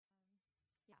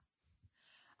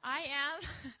I am.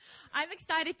 I'm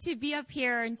excited to be up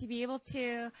here and to be able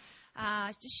to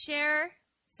just share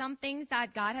some things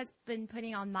that God has been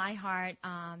putting on my heart.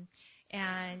 And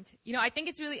I think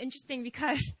it's really interesting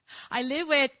because I live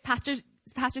with Pastors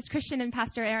Christian and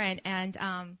Pastor Aaron and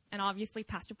obviously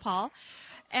Pastor Paul.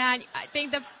 And I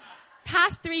think the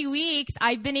past 3 weeks,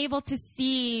 I've been able to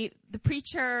see the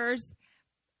preachers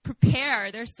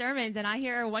prepare their sermons. And I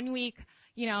hear 1 week,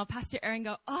 Pastor Aaron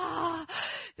go, "Oh,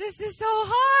 this is so hard.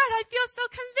 I feel so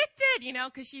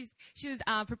convicted," because she was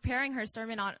preparing her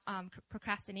sermon on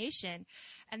procrastination.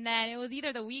 And then it was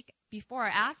either the week before or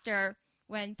after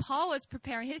when Paul was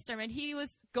preparing his sermon, he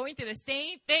was going through the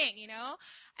same thing,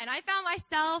 and I found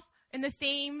myself in the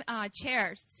same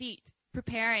seat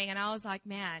preparing. And I was like,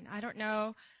 man, I don't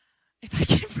know if I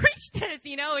can preach this,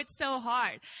 it's so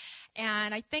hard.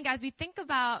 And I think as we think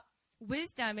about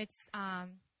wisdom,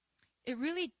 it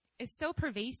really is so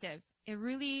pervasive.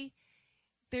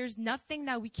 There's nothing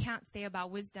that we can't say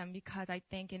about wisdom, because I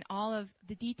think in all of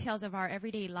the details of our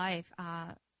everyday life,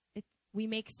 we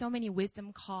make so many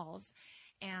wisdom calls.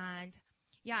 And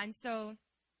so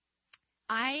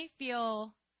I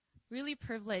feel really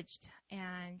privileged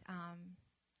and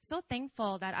so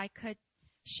thankful that I could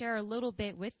share a little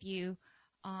bit with you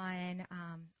on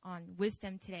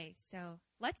wisdom today. So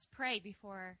let's pray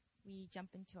before we jump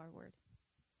into our word.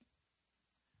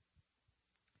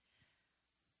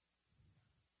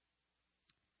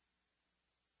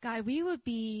 God, we would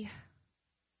be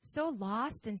so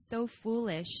lost and so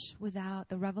foolish without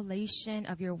the revelation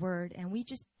of your word. And we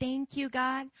just thank you,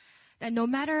 God, that no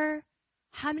matter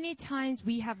how many times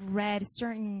we have read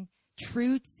certain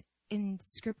truths in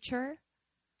Scripture,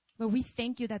 Lord, we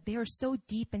thank you that they are so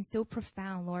deep and so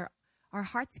profound, Lord. Our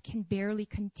hearts can barely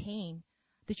contain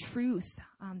the truth,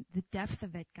 the depth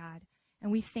of it, God.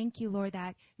 And we thank you, Lord,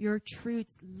 that your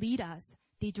truths lead us,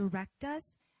 they direct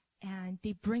us, and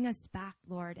they bring us back,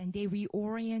 Lord, and they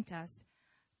reorient us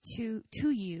to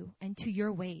you and to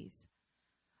your ways.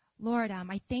 Lord,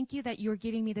 I thank you that you're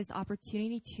giving me this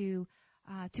opportunity to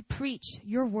preach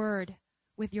your word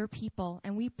with your people.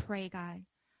 And we pray, God,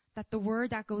 that the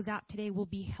word that goes out today will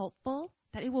be helpful,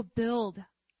 that it will build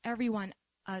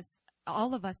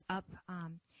all of us up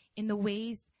in the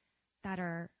ways that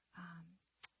are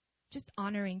just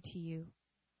honoring to you.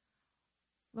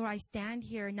 Lord, I stand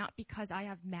here not because I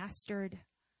have mastered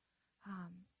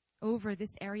over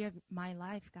this area of my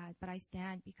life, God, but I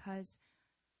stand because,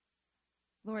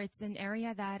 Lord, it's an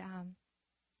area that,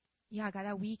 God,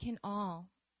 that we can all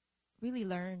really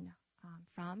learn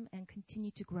from and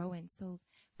continue to grow in. So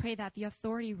pray that the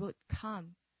authority would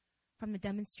come from the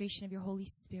demonstration of your Holy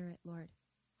Spirit, Lord.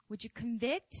 Would you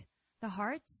convict the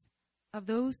hearts of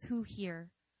those who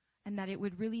hear, and that it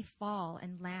would really fall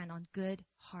and land on good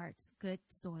hearts, good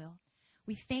soil.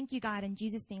 We thank you, God. In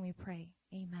Jesus' name we pray.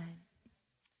 Amen.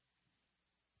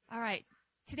 All right.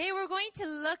 Today we're going to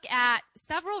look at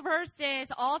several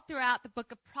verses all throughout the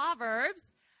book of Proverbs.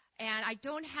 And I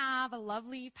don't have a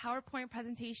lovely PowerPoint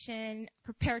presentation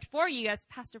prepared for you, as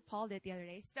Pastor Paul did the other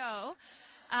day. So,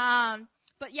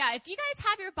 but yeah, if you guys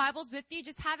have your Bibles with you,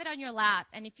 just have it on your lap.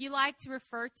 And if you like to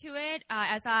refer to it,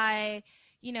 as I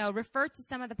refer to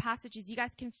some of the passages, you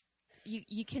guys can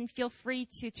feel free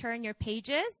to turn your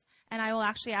pages, and I will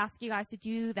actually ask you guys to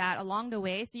do that along the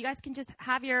way. So you guys can just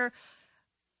have your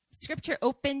scripture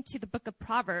open to the book of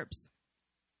Proverbs.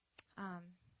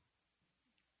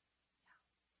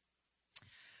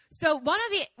 So one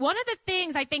of the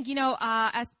things I think,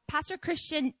 as Pastor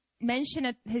Christian mentioned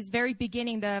at his very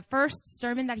beginning, the first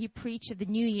sermon that he preached of the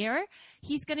new year,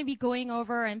 he's going to be going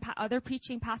over, and other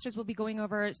preaching pastors will be going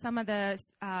over some of the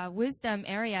wisdom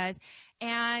areas.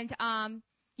 And I'm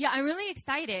really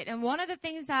excited. And one of the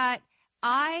things that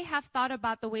I have thought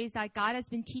about the ways that God has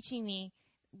been teaching me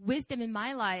wisdom in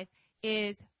my life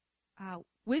is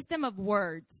wisdom of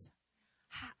words.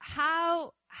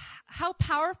 How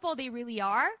powerful they really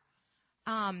are.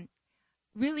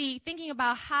 Really thinking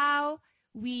about how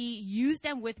we use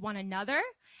them with one another.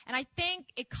 And I think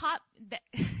it caught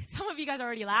some of you guys are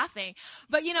already laughing,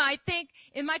 but I think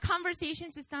in my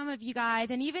conversations with some of you guys,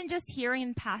 and even just hearing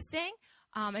in passing,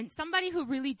 and somebody who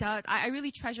really does, I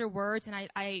really treasure words, and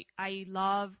I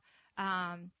love,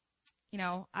 I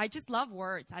just love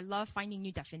words. I love finding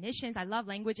new definitions. I love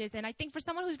languages. And I think for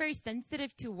someone who's very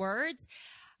sensitive to words,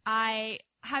 I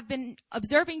have been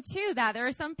observing too that there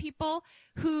are some people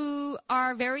who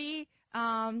are very,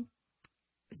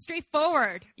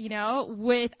 straightforward,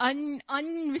 with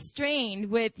unrestrained,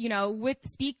 with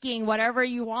speaking whatever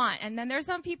you want. And then there's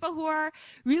some people who are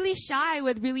really shy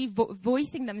with really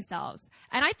voicing themselves.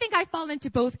 And I think I fall into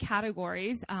both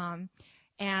categories.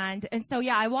 And so,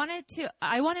 yeah, I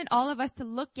wanted all of us to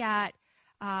look at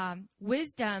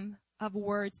wisdom of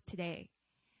words today.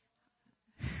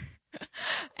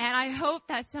 And I hope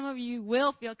that some of you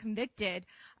will feel convicted.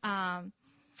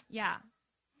 Yeah.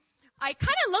 I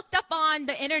kind of looked up on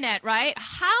the internet, right?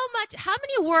 How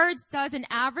many words does an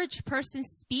average person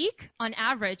speak on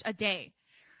average a day?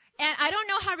 And I don't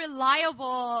know how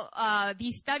reliable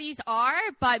these studies are,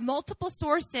 but multiple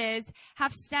sources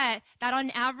have said that on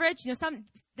average,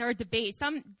 there are debates.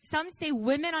 Some say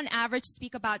women on average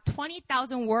speak about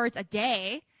 20,000 words a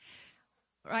day,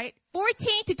 right?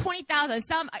 14 to 20,000.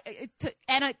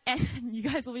 And you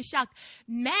guys will be shocked.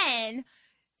 Men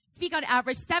speak on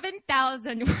average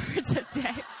 7,000 words a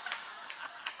day.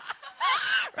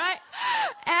 Right?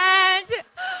 And,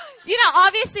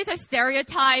 obviously it's a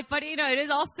stereotype, but, it is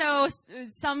also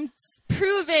some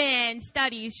proven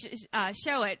studies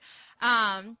show it.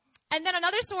 And then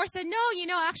another source said, no,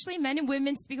 actually men and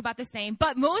women speak about the same.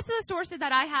 But most of the sources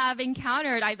that I have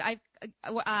encountered,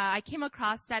 I came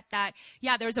across that,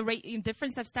 yeah, there's a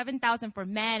difference of 7,000 for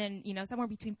men and, somewhere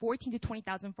between 14 to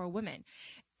 20,000 for women.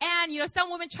 And,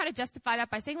 some women try to justify that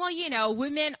by saying, well,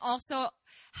 women also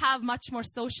have much more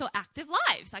social active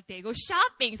lives. Like they go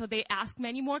shopping, so they ask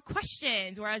many more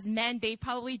questions, whereas men, they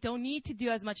probably don't need to do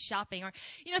as much shopping. Or,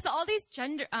 so all these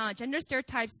gender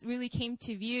stereotypes really came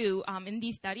to view in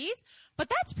these studies. But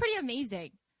that's pretty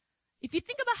amazing. If you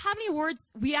think about how many words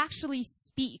we actually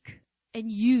speak and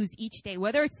use each day,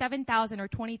 whether it's 7,000 or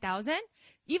 20,000,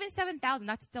 even 7,000,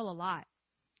 that's still a lot,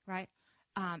 right?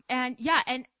 And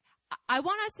I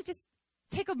want us to just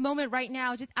take a moment right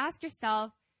now, just ask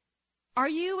yourself, are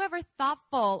you ever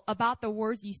thoughtful about the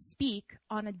words you speak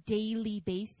on a daily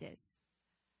basis?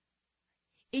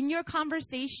 In your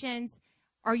conversations,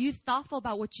 are you thoughtful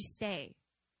about what you say?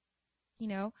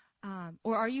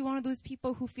 Or are you one of those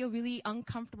people who feel really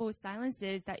uncomfortable with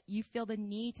silences, that you feel the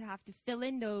need to have to fill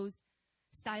in those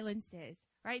silences,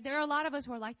 right? There are a lot of us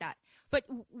who are like that. But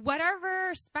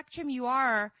whatever spectrum you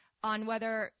are on,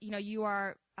 whether, you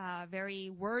are very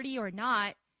wordy or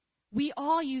not, we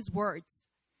all use words.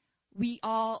 We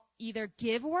all either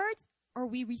give words or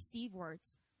we receive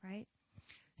words, right?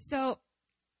 So,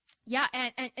 yeah,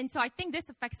 and so I think this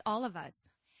affects all of us.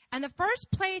 And the first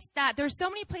place there's so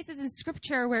many places in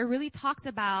Scripture where it really talks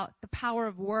about the power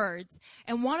of words.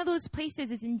 And one of those places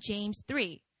is in James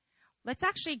 3. Let's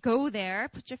actually go there,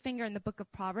 put your finger in the book of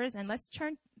Proverbs, and let's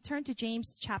turn to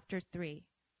James chapter 3.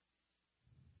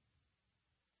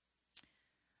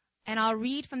 And I'll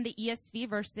read from the ESV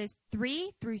verses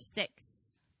 3 through 6.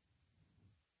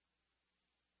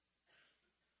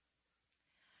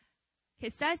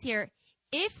 It says here,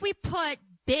 if we put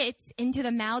bits into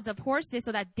the mouths of horses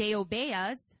so that they obey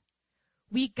us,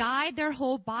 we guide their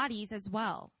whole bodies as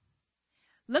well.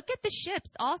 Look at the ships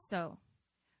also.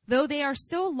 Though they are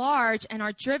so large and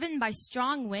are driven by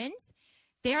strong winds,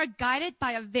 they are guided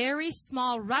by a very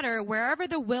small rudder wherever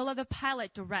the will of the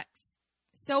pilot directs.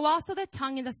 So also the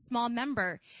tongue is a small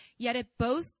member, yet it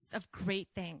boasts of great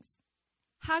things.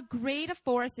 How great a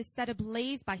forest is set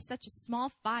ablaze by such a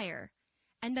small fire!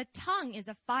 And the tongue is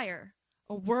a fire,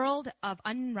 a world of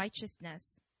unrighteousness.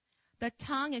 The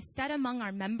tongue is set among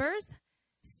our members,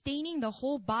 staining the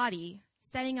whole body,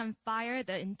 setting on fire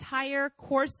the entire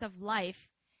course of life,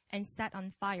 and set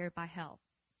on fire by hell.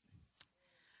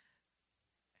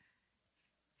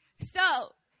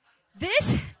 So, this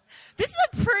is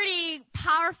a pretty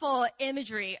powerful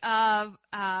imagery of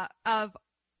our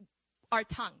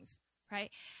tongues,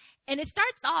 right? And it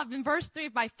starts off in verse 3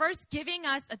 by first giving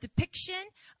us a depiction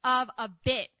of a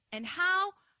bit and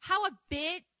how a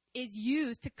bit is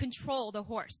used to control the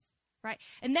horse, right?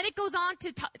 And then it goes on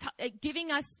to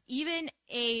giving us even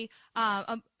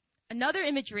another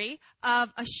imagery of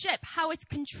a ship, how it's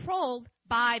controlled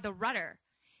by the rudder.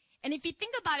 And if you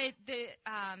think about it, the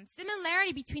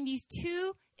similarity between these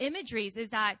two imageries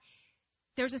is that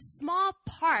there's a small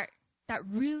part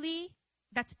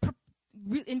that's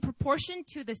in proportion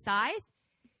to the size.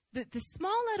 The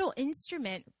small little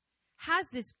instrument has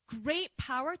this great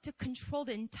power to control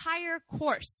the entire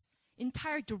course,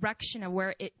 entire direction of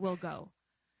where it will go.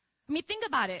 I mean, think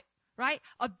about it, right?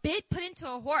 A bit put into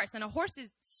a horse, and a horse is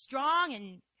strong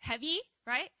and heavy,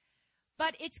 right?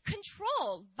 But it's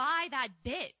controlled by that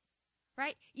bit,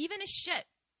 right? Even a ship.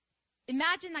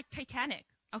 Imagine like Titanic.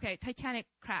 Okay, Titanic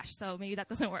crashed, so maybe that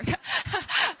doesn't work.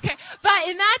 Okay, but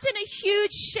imagine a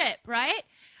huge ship, right?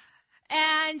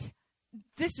 And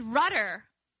this rudder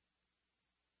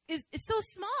is so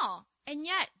small, and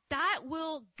yet that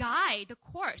will guide the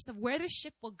course of where the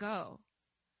ship will go,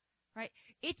 right?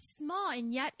 It's small,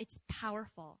 and yet it's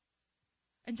powerful.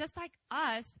 And just like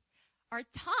us, our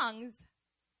tongues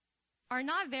are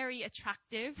not very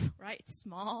attractive, right? It's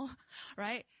small,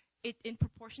 right? In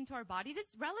proportion to our bodies,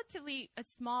 it's relatively a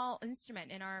small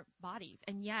instrument in our bodies.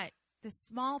 And yet, the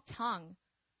small tongue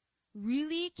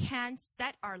really can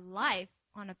set our life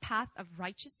on a path of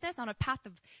righteousness, on a path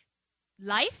of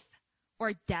life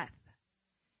or death.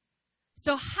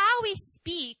 So how we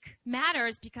speak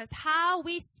matters because how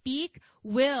we speak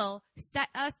will set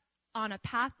us on a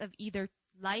path of either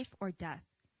life or death.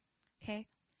 Okay?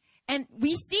 And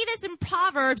we see this in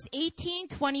Proverbs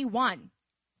 18:21.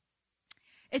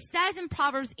 It says in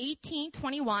Proverbs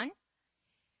 18:21,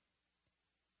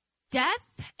 death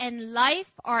and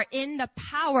life are in the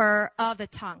power of the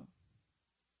tongue.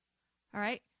 All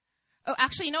right? Oh,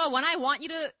 actually, you know what? When I want you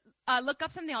to look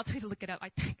up something, I'll tell you to look it up.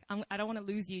 I don't want to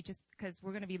lose you just because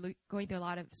we're going to be going through a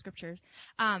lot of scriptures.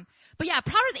 But yeah,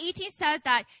 Proverbs 18 says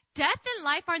that death and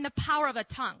life are in the power of the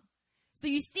tongue. So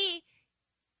you see,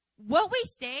 what we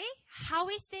say, how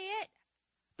we say it,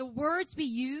 the words we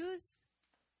use,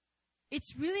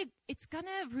 it's going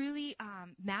to really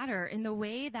matter in the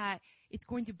way that it's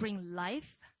going to bring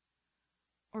life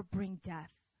or bring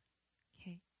death.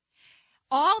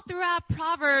 All throughout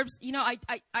Proverbs, you know,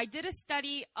 I did a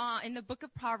study in the book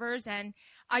of Proverbs, and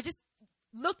I just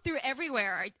looked through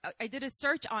everywhere. I did a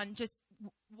search on just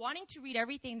wanting to read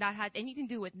everything that had anything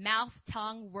to do with mouth,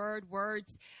 tongue,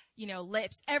 words, you know,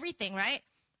 lips, everything, right?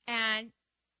 And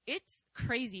it's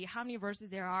crazy how many verses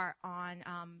there are on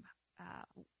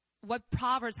what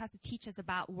Proverbs has to teach us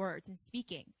about words and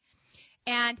speaking.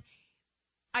 And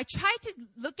I tried to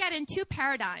look at it in two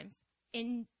paradigms.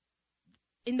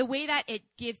 In the way that it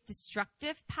gives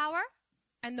destructive power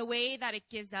and the way that it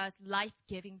gives us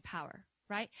life-giving power,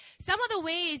 right? Some of the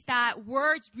ways that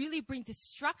words really bring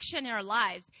destruction in our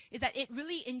lives is that it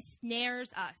really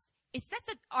ensnares us. It sets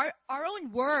that our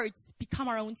own words become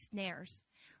our own snares,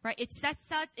 right? It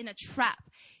sets us in a trap.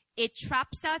 It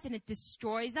traps us and it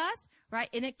destroys us, right?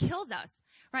 And it kills us,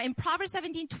 right? In Proverbs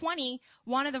 17:20,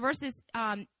 one of the verses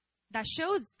that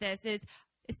shows this is,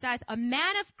 it says, a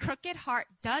man of crooked heart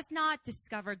does not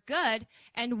discover good,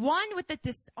 and one with a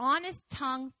dishonest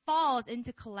tongue falls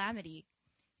into calamity.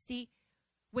 See,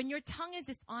 when your tongue is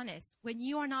dishonest, when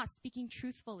you are not speaking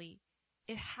truthfully,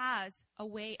 it has a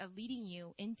way of leading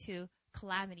you into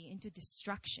calamity, into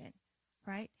destruction,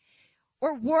 right?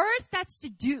 Or words that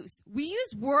seduce. We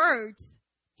use words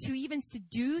to even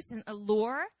seduce and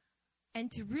allure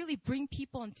and to really bring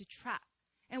people into trap.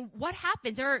 And what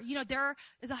happens? There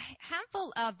is a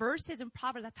handful of verses in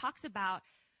Proverbs that talks about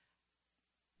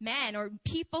men or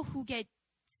people who get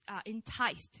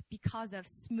enticed because of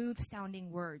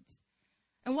smooth-sounding words.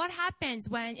 And what happens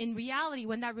when, in reality,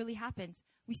 when that really happens?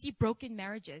 We see broken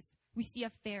marriages. We see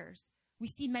affairs. We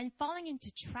see men falling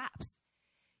into traps.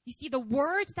 You see, the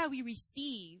words that we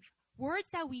receive, words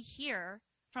that we hear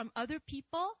from other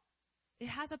people, it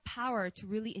has a power to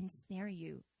really ensnare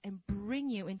you and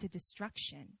bring you into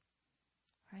destruction,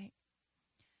 right?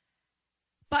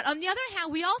 But on the other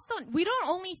hand, we don't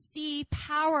only see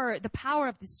the power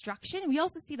of destruction, we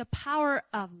also see the power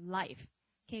of life.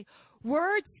 Okay?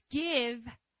 Words give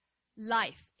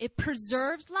life. It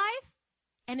preserves life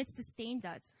and it sustains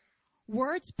us.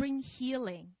 Words bring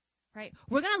healing, right?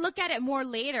 We're going to look at it more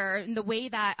later in the way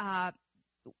that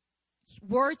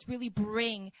words really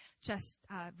bring just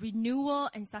renewal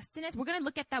and sustenance. We're going to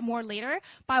look at that more later,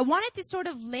 but I wanted to sort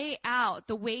of lay out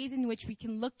the ways in which we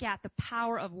can look at the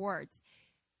power of words.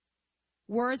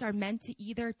 Words are meant to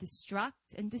either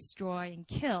destruct and destroy and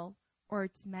kill, or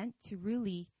it's meant to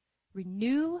really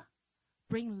renew,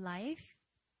 bring life,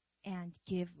 and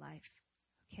give life.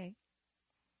 Okay?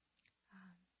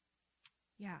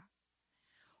 Yeah.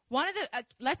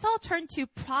 Let's all turn to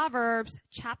Proverbs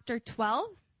chapter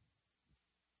 12.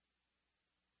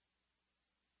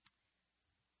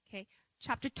 Okay,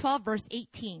 chapter 12, verse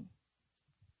 18.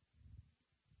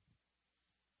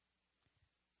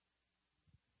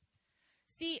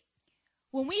 See,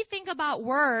 when we think about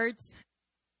words,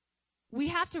 we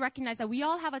have to recognize that we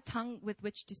all have a tongue with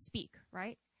which to speak,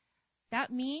 right?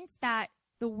 That means that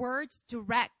the words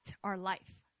direct our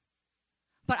life.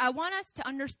 But I want us to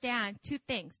understand two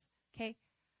things, okay?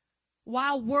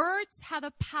 While words have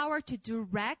the power to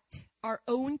direct our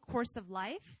own course of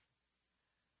life,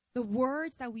 the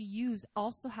words that we use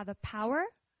also have the power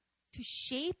to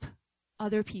shape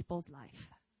other people's life.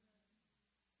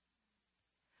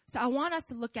 So I want us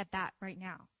to look at that right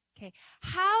now. Okay.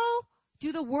 How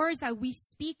do the words that we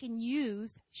speak and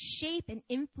use shape and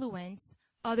influence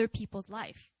other people's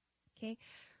life? Okay.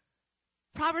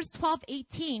 Proverbs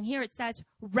 12:18, here it says,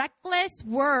 reckless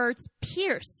words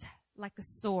pierce like a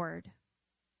sword.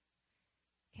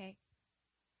 Okay.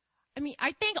 I mean,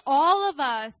 I think all of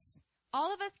us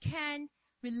all of us can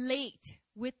relate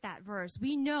with that verse.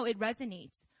 We know it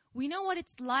resonates. We know what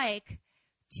it's like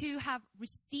to have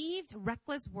received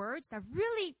reckless words that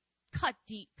really cut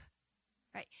deep,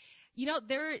 right? You know,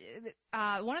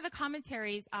 one of the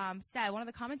commentators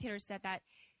said that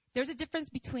there's a difference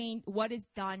between what is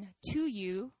done to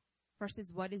you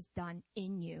versus what is done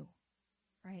in you,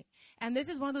 right? And this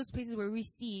is one of those places where we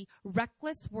see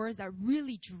reckless words that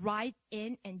really drive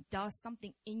in and does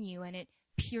something in you, and it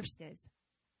pierces.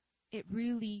 It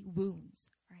really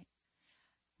wounds, right?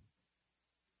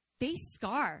 They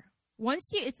scar. When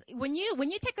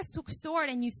you take a sword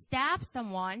and you stab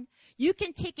someone, you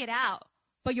can take it out,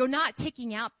 but you're not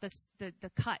taking out the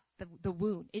cut, the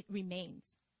wound. It remains,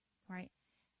 right?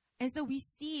 And so we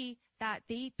see that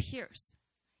they pierce.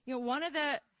 You know,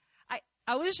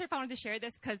 I wasn't sure if I wanted to share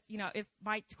this because, you know, if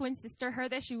my twin sister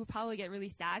heard this, she would probably get really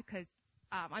sad because,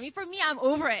 for me, I'm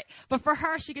over it. But for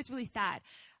her, she gets really sad.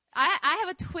 I have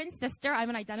a twin sister. I'm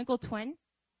an identical twin.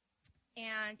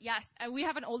 And yes, we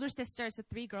have an older sister, so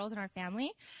 3 girls in our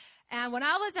family. And when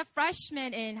I was a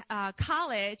freshman in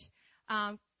college,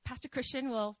 Pastor Christian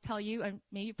will tell you, and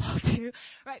maybe Paul too,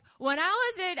 right? When I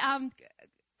was in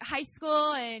high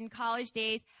school and college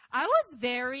days, I was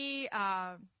very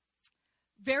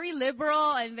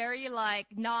liberal and very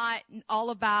not all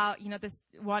about, you know, this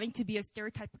wanting to be a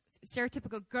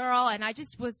stereotypical girl. And I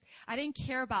didn't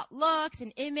care about looks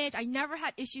and image. I never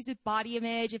had issues with body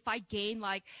image. If I gained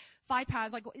 5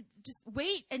 pounds, just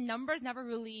weight and numbers never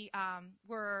really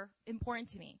were important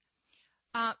to me.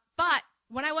 But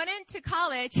when I went into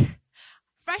college,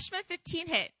 freshman 15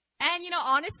 hit. And, you know,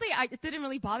 honestly, it didn't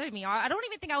really bother me. I don't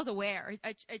even think I was aware.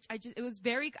 I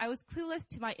was clueless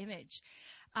to my image.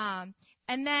 And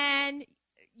then,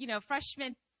 you know,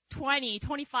 freshman 20,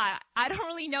 25, I don't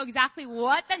really know exactly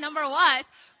what the number was.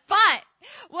 But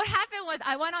what happened was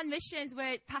I went on missions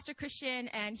with Pastor Christian,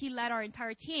 and he led our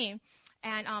entire team.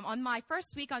 And on my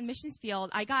first week on missions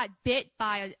field, I got bit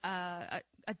by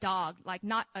a dog,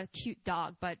 not a cute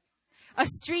dog, but a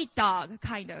street dog,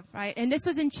 kind of, right? And this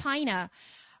was in China.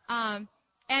 And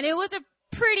it was a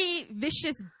pretty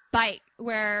vicious bite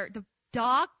where the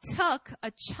dog took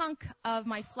a chunk of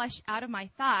my flesh out of my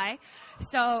thigh.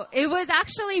 So it was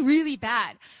actually really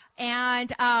bad.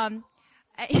 And,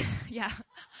 yeah.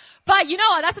 But you know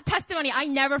what? That's a testimony. I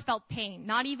never felt pain.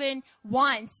 Not even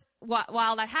once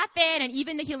while that happened. And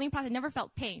even the healing process, I never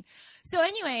felt pain. So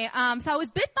anyway, so I was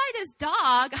bit by this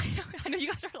dog. I know you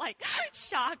guys are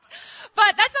shocked,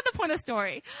 but that's not the point of the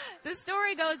story. The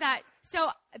story goes that,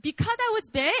 so because I was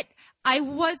bit, I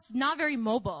was not very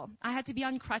mobile. I had to be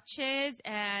on crutches,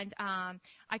 and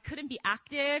I couldn't be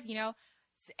active, you know.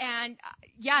 And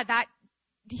that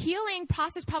healing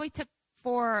process probably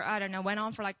went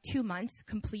on for 2 months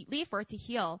completely for it to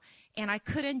heal. And I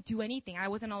couldn't do anything. I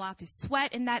wasn't allowed to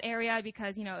sweat in that area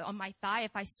because, you know, on my thigh,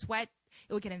 if I sweat,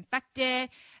 it would get infected.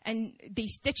 And they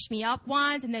stitched me up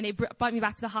once, and then they brought me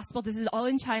back to the hospital. This is all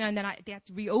in China, and then they had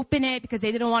to reopen it because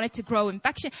they didn't want it to grow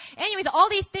infection. Anyways, all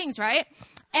these things, right?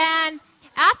 And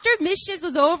after missions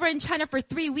was over in China for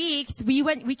 3 weeks,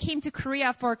 we came to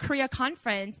Korea for a Korea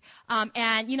conference.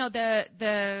 And, you know,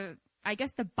 the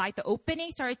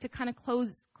opening started to kind of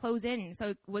close in. So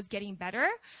it was getting better.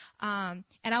 And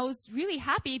I was really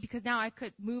happy because now I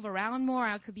could move around more.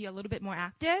 I could be a little bit more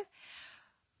active.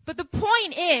 But the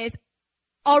point is,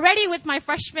 already with my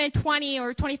freshman 20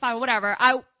 or 25 or whatever,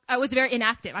 I was very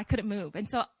inactive. I couldn't move. And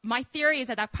so my theory is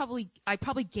that I probably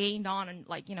gained on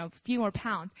a few more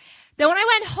pounds. Then when I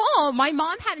went home, my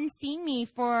mom hadn't seen me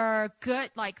for a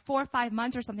good 4 or 5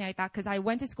 months or something like that, because I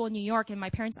went to school in New York and my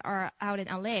parents are out in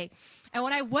LA. And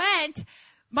when I went,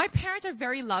 my parents are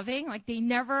very loving. They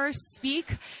never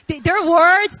speak. Their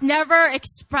words never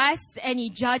express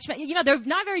any judgment. You know, they're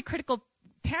not very critical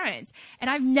parents. And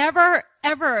I've never,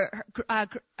 ever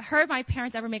heard my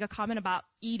parents ever make a comment about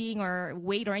eating or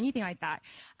weight or anything like that.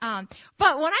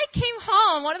 But when I came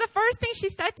home, one of the first things she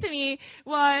said to me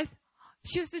was,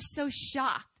 she was just so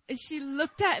shocked. And she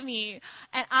looked at me,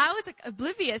 and I was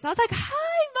oblivious. I was like,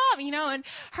 "Hi, Mom," you know, and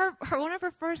one of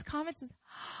her first comments was,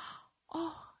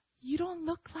 "Oh, you don't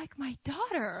look like my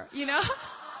daughter," you know?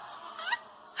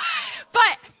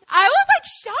 But I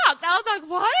was shocked. I was like,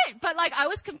 what? But I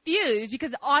was confused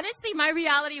because honestly, my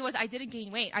reality was I didn't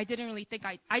gain weight. I didn't really think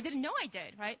I didn't know I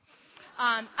did, right?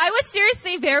 I was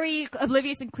seriously very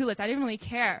oblivious and clueless. I didn't really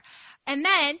care. And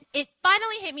then it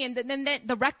finally hit me, and then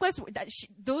the reckless,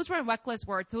 those weren't reckless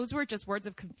words. Those were just words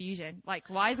of confusion.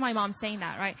 Why is my mom saying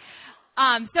that, right?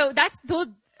 So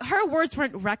her words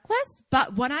weren't reckless,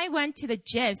 but when I went to the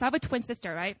gym, so I have a twin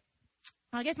sister, right?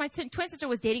 I guess my twin sister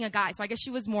was dating a guy, so I guess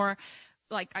she was more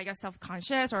like, I guess,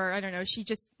 self-conscious, or I don't know, she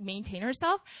just maintained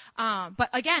herself. But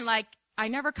again, like,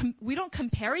 we don't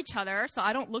compare each other, so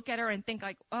I don't look at her and think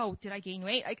like, oh, did I gain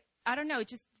weight? Like, I don't know, it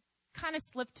just kind of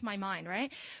slipped my mind,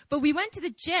 right? But we went to the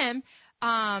gym,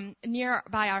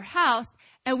 nearby our house,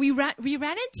 and we ran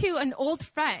into an old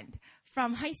friend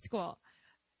from high school.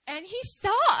 And he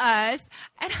saw us,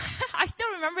 and I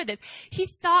still remember this. He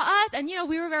saw us, and, you know,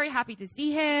 we were very happy to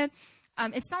see him.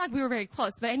 It's not like we were very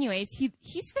close, but anyways,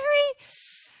 he's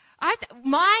very,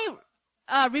 my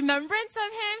remembrance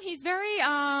of him, he's very,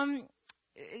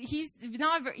 he's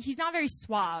not very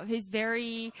suave.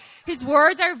 His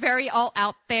words are very all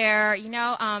out there, you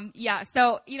know. Yeah,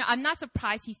 so, you know, I'm not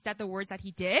surprised he said the words that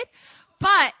he did.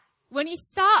 But when he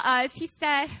saw us, he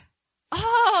said,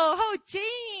 oh,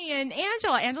 Janie and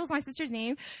Angela. Angela's my sister's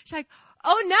name. She's like,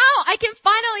 oh, now I can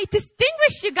finally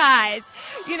distinguish you guys,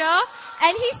 you know?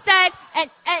 And he said,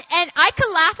 and I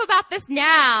could laugh about this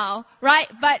now, right?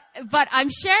 But I'm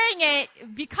sharing it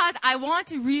because I want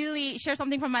to really share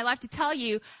something from my life to tell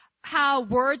you how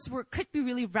words could be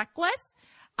really reckless.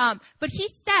 But he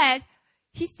said,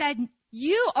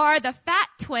 you are the fat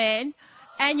twin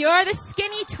and you're the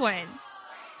skinny twin.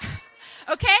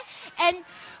 Okay? And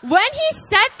when he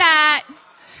said that,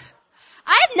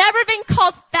 I've never been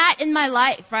called fat in my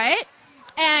life, right?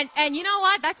 And you know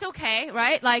what? That's okay,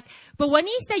 right? Like, but when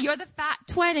he said you're the fat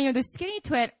twin and you're the skinny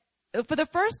twin, for the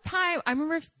first time, I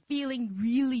remember feeling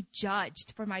really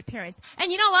judged for my appearance.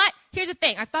 And you know what? Here's the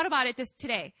thing. I thought about it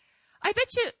today. I bet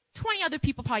you 20 other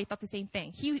people probably thought the same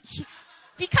thing.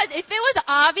 Because if it was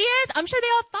obvious, I'm sure they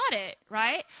all thought it,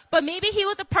 right? But maybe he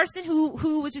was a person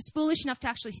who was just foolish enough to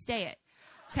actually say it.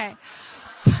 Okay.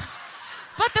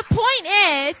 But the point,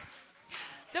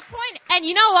 and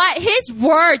you know what? His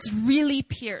words really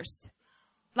pierced.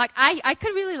 Like, I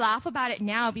could really laugh about it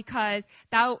now because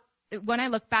when I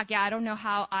look back, yeah, I don't know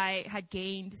how I had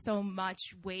gained so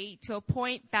much weight to a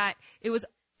point that it was,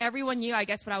 everyone knew, I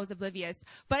guess, but I was oblivious.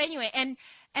 But anyway, and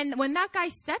when that guy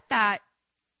said that,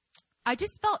 I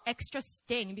just felt extra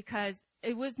sting because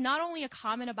it was not only a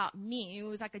comment about me, it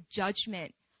was like a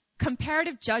judgment,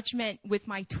 comparative judgment with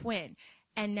my twin.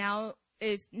 And now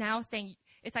saying,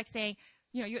 it's like saying,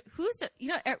 you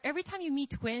know, every time you meet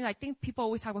twins, I think people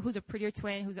always talk about who's a prettier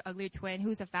twin, who's an uglier twin,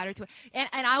 who's a fatter twin.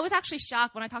 And I was actually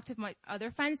shocked when I talked to my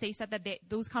other friends. They said that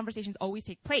those conversations always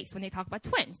take place when they talk about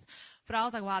twins. But I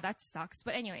was like, wow, that sucks.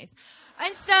 But anyways.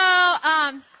 And so,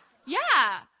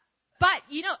 yeah. But,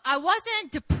 you know, I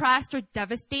wasn't depressed or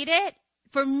devastated.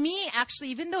 For me, actually,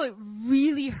 even though it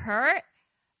really hurt,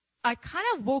 I kind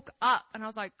of woke up and I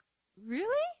was like, really?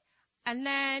 And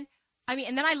then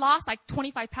I lost like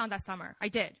 25 pounds that summer. I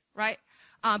did, right?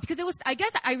 Because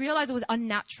I realized it was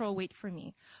unnatural weight for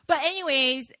me. But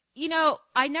anyways, you know,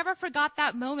 I never forgot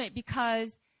that moment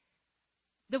because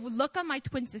the look on my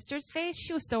twin sister's face,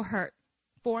 she was so hurt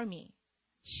for me.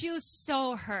 She was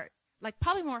so hurt, like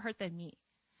probably more hurt than me.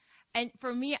 And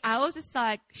for me, I was just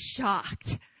like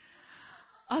shocked.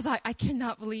 I was like, I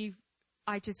cannot believe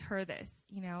I just heard this,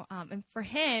 you know? And for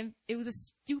him, it was a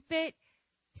stupid,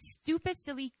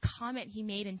 silly comment he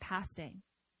made in passing.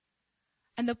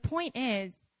 And the point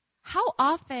is, how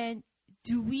often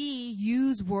do we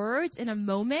use words in a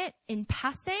moment in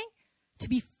passing to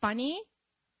be funny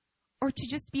or to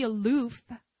just be aloof,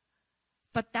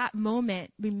 but that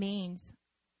moment remains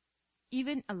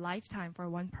even a lifetime for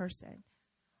one person?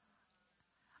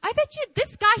 I bet you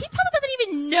this guy, he probably doesn't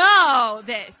even know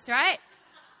this, right?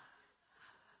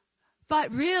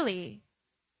 But really,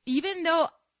 even though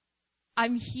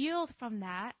I'm healed from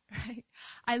that, right?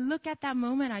 I look at that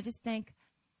moment, I just think,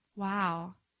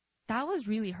 wow, that was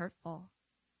really hurtful.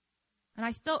 And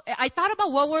I thought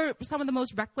about what were some of the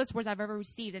most reckless words I've ever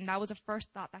received, and that was the first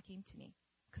thought that came to me.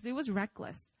 Because it was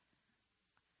reckless.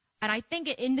 And I think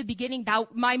in the beginning,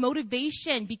 that my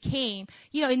motivation became,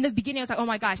 you know, in the beginning I was like, oh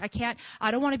my gosh,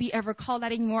 I don't want to be ever called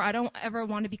that anymore. I don't ever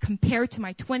want to be compared to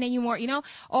my twin anymore. You know,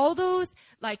 all those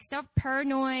like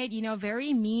self-paranoid, you know,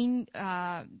 very mean,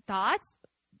 thoughts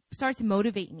started to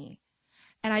motivate me.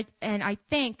 And I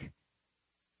think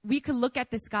we could look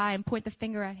at this guy and point the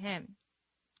finger at him.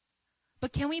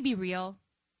 But can we be real?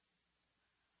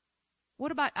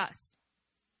 What about us?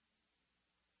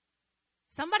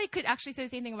 Somebody could actually say the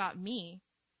same thing about me,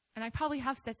 and I probably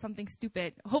have said something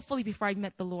stupid, hopefully before I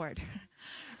met the Lord,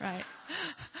 right?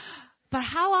 But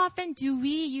how often do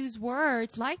we use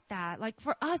words like that? Like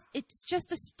for us, it's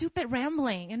just a stupid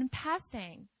rambling and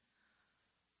passing.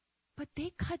 But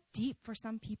they cut deep for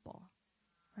some people,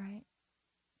 right?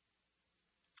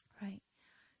 Right.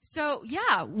 So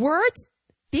yeah, words,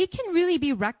 they can really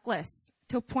be reckless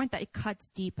to a point that it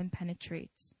cuts deep and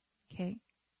penetrates, okay?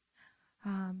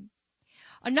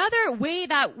 Another way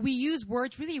that we use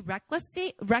words really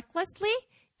recklessly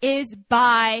is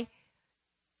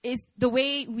the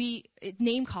way we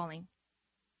name calling.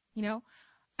 You know,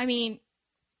 I mean,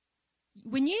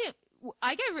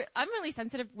 I'm really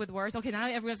sensitive with words. Okay, now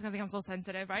everyone's gonna think I'm so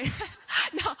sensitive, right?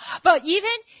 No, but even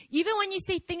when you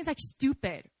say things like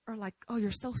stupid or like, oh,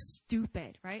 you're so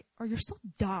stupid, right? Or you're so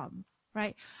dumb,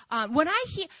 right? When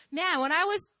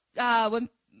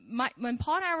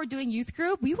Paul and I were doing youth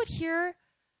group, we would hear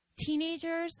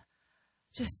teenagers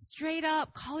just straight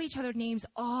up call each other names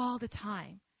all the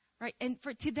time, right? And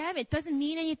to them, it doesn't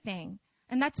mean anything.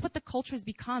 And that's what the culture has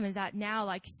become, is that now,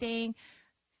 like, saying,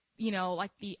 you know,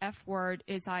 like the F word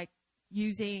is like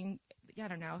using, I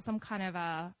don't know, some kind of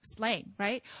a slang,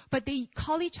 right? But they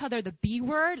call each other the B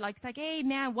word, like, it's like, hey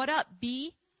man, what up,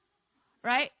 B?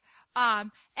 Right?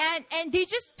 And they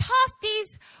just toss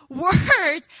these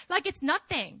words like it's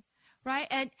nothing, right?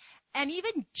 And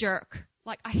even jerk.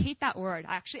 Like, I hate that word,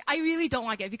 actually. I really don't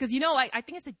like it because, you know, like, I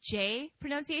think it's a J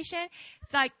pronunciation.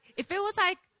 It's like, if it was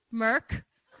like Merc,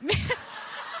 right?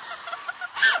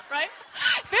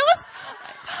 If it was,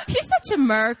 he's such a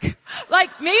Merc.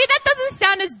 Like, maybe that doesn't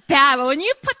sound as bad, but when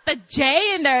you put the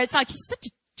J in there, it's like, he's such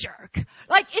a jerk.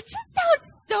 Like, it just sounds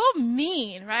so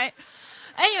mean, right?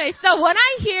 Anyway, so when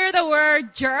I hear the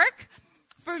word jerk,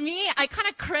 for me, I kind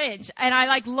of cringe and I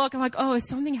like look, I'm like, oh, is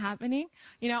something happening?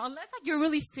 You know, unless like you're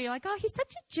really sweet, like, oh, he's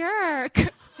such a jerk,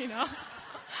 you know?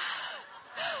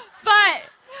 But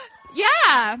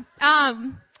yeah,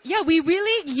 we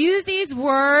really use these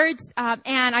words,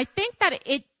 and I think that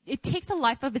it takes a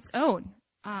life of its own.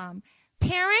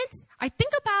 Parents, I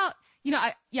think about, you know,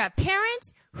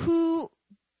 parents who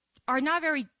are not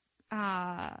very,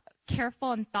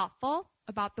 careful and thoughtful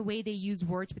about the way they use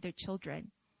words with their children.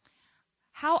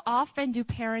 How often do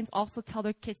parents also tell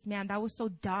their kids, man, that was so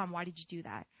dumb. Why did you do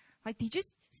that? Like, they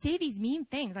just say these mean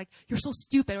things like, you're so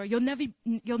stupid, or you'll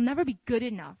never be good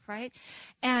enough, right?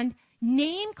 And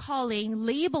name calling,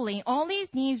 labeling, all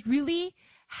these names really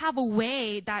have a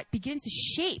way that begins to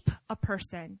shape a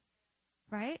person,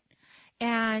 right?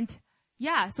 And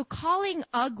yeah, so calling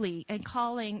ugly and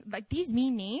calling like these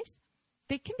mean names,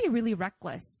 they can be really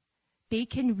reckless. They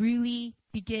can really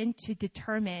begin to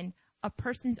determine a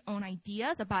person's own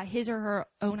ideas about his or her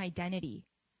own identity.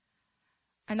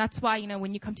 And that's why, you know,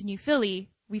 when you come to New Philly,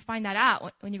 we find that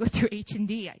out when you go through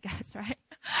H&D, I guess, right?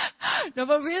 No,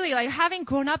 but really, like, having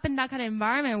grown up in that kind of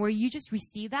environment where you just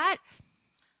receive that,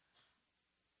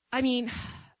 I mean,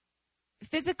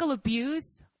 physical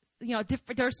abuse, you know,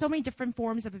 there are so many different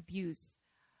forms of abuse.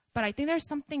 But I think there's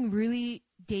something really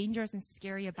dangerous and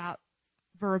scary about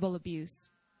verbal abuse.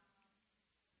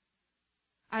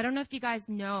 I don't know if you guys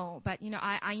know, but, you know,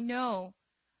 I know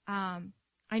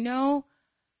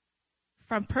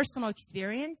from personal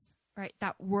experience, right,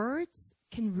 that words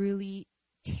can really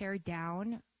tear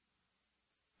down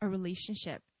a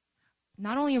relationship.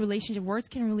 Not only a relationship, words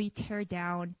can really tear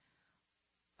down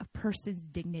a person's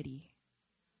dignity.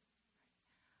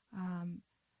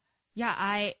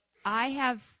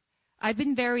 I've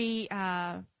been very,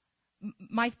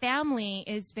 my family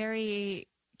is very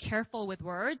careful with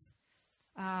words.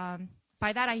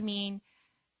 By that I mean,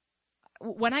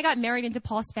 when I got married into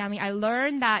Paul's family, I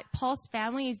learned that Paul's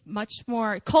family is much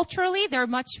more, culturally, they're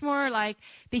much more like,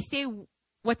 they say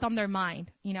what's on their mind.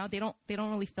 You know, they don't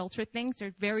really filter things.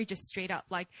 They're very just straight up.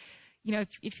 Like, you know,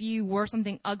 if you wore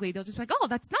something ugly, they'll just be like, oh,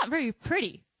 that's not very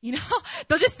pretty. You know,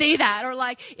 they'll just say that. Or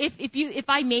like, if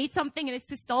I made something and it's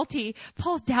too salty,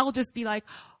 Paul's dad will just be like,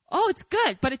 oh, it's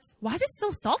good, but why is it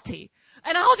so salty?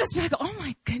 And I'll just be like, oh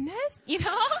my goodness, you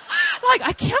know? Like,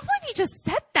 I can't believe he just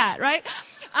said that, right?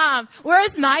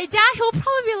 Whereas my dad, he'll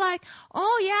probably be like,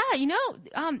 oh yeah, you know,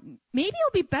 maybe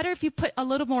it'll be better if you put a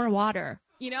little more water,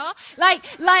 you know? Like,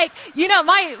 you know,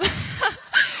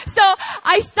 so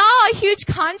I saw a huge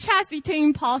contrast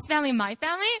between Paul's family and my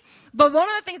family. But one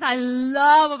of the things I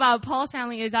love about Paul's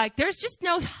family is like, there's just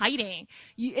no hiding.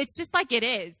 It's just like it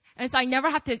is. And so I never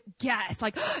have to guess.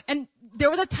 Like, and there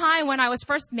was a time when I was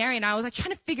first married and I was like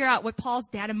trying to figure out what Paul's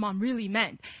dad and mom really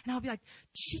meant. And I'll be like,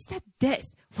 she said this.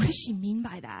 What does she mean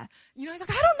by that? You know, he's like,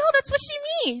 I don't know. That's what she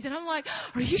means. And I'm like,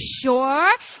 are you sure?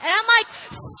 And I'm like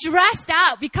stressed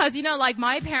out because, you know, like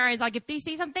my parents, like if they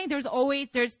say something, there's a way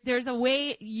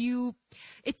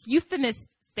it's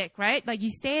euphemistic, right? Like you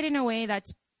say it in a way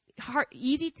that's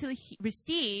easy to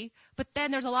receive, but then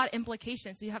there's a lot of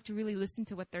implications. So you have to really listen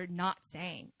to what they're not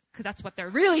saying, because that's what they're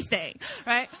really saying,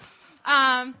 right?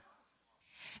 And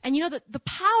you know, the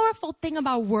powerful thing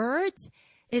about words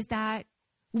is that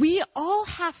we all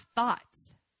have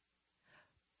thoughts,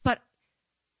 but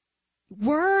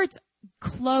words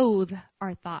clothe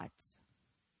our thoughts.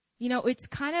 it's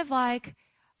kind of like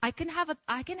I can have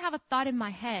a thought in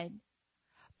my head,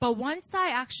 but once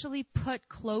I actually put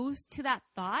close to that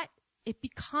thought, it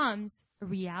becomes a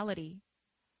reality,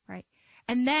 right?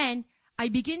 And then I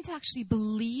begin to actually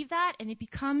believe that, and it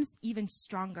becomes even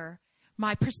stronger.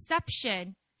 My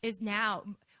perception is now,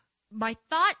 my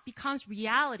thought becomes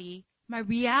reality. My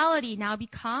reality now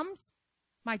becomes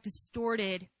my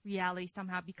distorted reality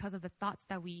somehow because of the thoughts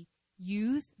that we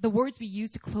use, the words we use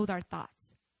to clothe our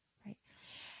thoughts, right?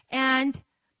 And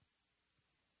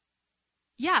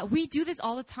yeah, we do this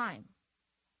all the time.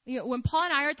 When Paul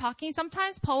and I are talking,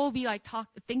 sometimes Paul will be like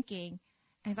thinking,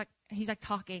 and he's like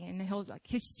talking, and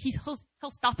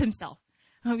he'll stop himself.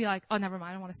 And he'll be like, oh, never mind,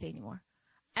 I don't want to say anymore.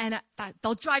 And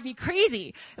they'll drive me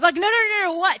crazy. I'm like, no,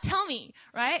 what? Tell me,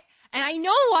 right? And I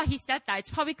know why he said that. It's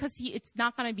probably because it's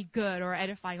not going to be good or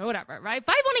edifying or whatever, right?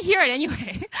 But I want to hear it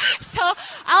anyway. So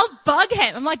I'll bug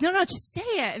him. I'm like, no, just say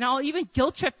it. And I'll even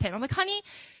guilt trip him. I'm like, honey,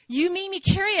 you made me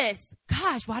curious.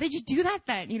 Gosh, why did you do that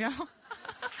then,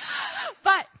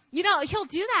 But, he'll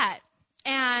do that.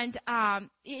 And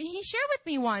he shared with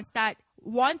me once that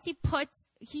once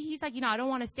he's like, I don't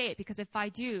want to say it because if I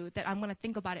do, that I'm going to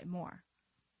think about it more.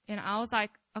 And I was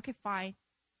like, okay, fine,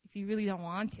 if you really don't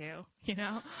want to,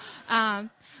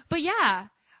 But yeah,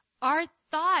 our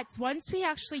thoughts, once we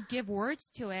actually give words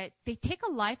to it, they take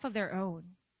a life of their own,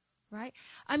 right?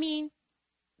 I mean,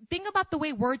 think about the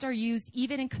way words are used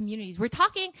even in communities. We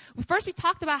talked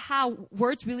about how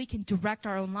words really can direct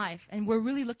our own life. And we're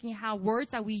really looking at how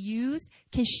words that we use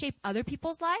can shape other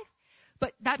people's life.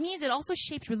 But that means it also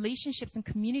shapes relationships and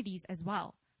communities as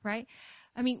well, right?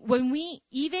 I mean,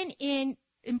 even in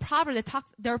Proverbs,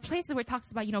 there are places where it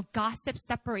talks about, gossip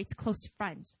separates close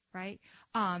friends, right?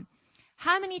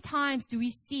 How many times do we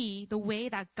see the way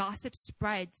that gossip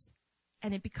spreads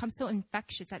and it becomes so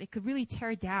infectious that it could really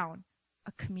tear down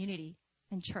a community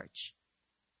and church?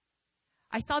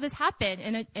 I saw this happen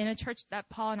in a church that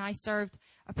Paul and I served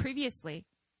previously,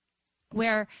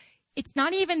 where it's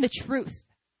not even the truth.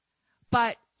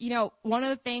 But, one of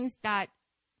the things that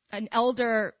an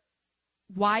elder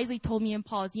wisely told me and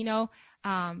Paul is,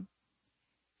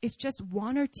 it's just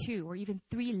one or two or even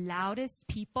three loudest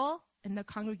people in the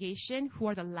congregation who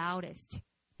are the loudest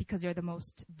because they're the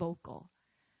most vocal.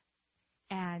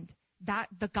 And that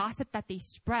the gossip that they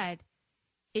spread,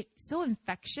 it's so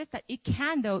infectious that it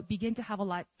can, though, begin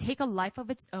to take a life of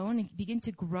its own and begin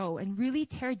to grow and really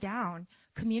tear down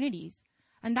communities.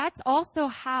 And that's also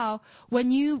how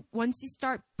once you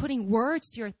start putting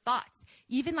words to your thoughts,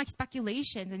 even like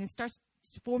speculations, and it starts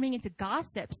forming into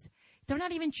gossips, they're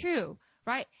not even true,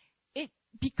 right?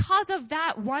 Because of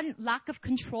that one lack of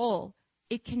control,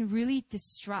 it can really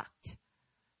destruct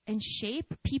and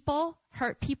shape people,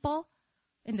 hurt people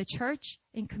in the church,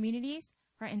 in communities,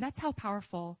 right? And that's how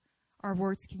powerful our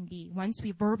words can be once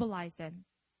we verbalize them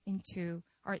into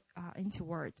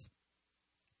words.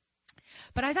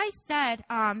 But as I said,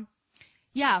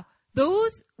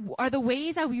 those are the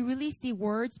ways that we really see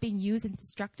words being used in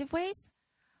destructive ways.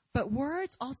 But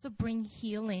words also bring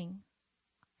healing,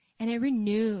 and it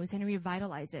renews and it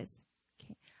revitalizes.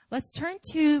 Okay. Let's turn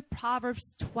to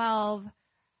Proverbs 12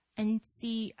 and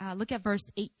look at verse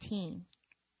 18.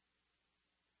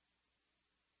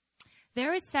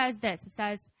 There it says this. It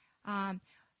says,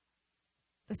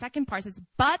 the second part says,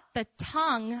 but the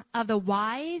tongue of the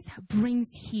wise brings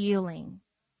healing,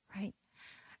 right?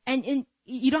 And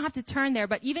you don't have to turn there,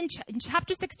 but even in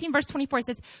chapter 16, verse 24, it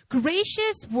says,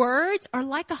 gracious words are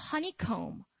like a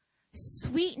honeycomb,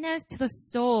 sweetness to the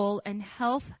soul and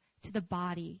health to the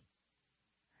body.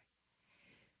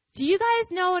 Do you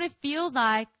guys know what it feels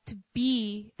like to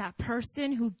be that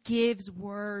person who gives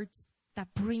words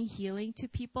that bring healing to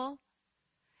people?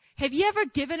 Have you ever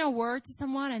given a word to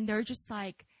someone and they're just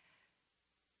like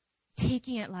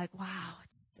taking it like, wow,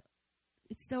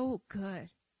 it's so good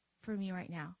for me right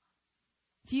now?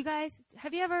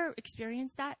 Have you ever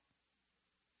experienced that?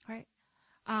 Right?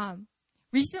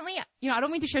 Recently, I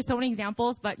don't mean to share so many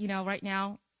examples, but, right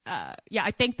now,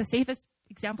 I think the safest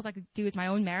examples I could do is my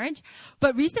own marriage.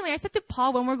 But recently I said to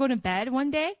Paul when we were going to bed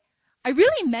one day, I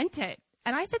really meant it.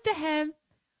 And I said to him,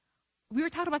 we were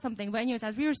talking about something, but anyways,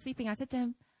 as we were sleeping, I said to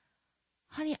him,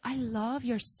 honey, I love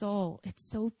your soul. It's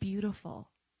so beautiful,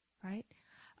 right?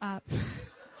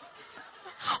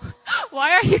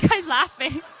 Why are you guys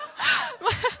laughing?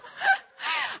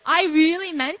 I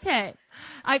really meant it.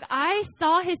 I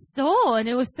saw his soul and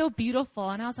it was so beautiful.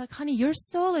 And I was like, honey, your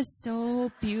soul is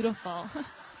so beautiful.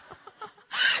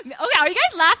 Okay, are you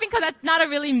guys laughing because that's not a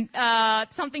really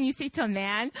something you say to a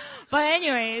man? But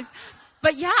anyways,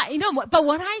 but yeah, but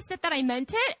when I said that I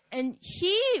meant it, and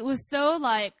he was so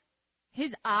like,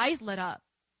 his eyes lit up.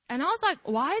 And I was like,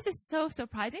 why is this so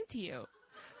surprising to you?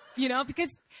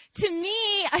 Because to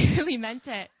me, I really meant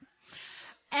it.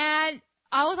 And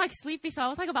I was like sleepy, so I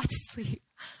was like about to sleep.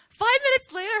 5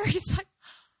 minutes later, he's like,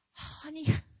 oh,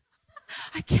 honey,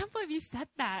 I can't believe you said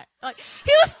that. Like,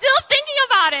 he was still thinking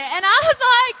about it. And I was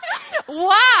like,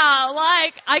 wow,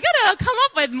 like, I gotta come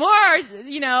up with more,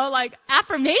 like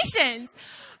affirmations.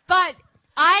 But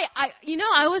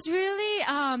I was really,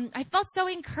 I felt so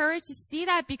encouraged to see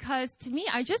that, because to me,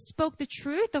 I just spoke the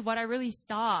truth of what I really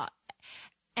saw.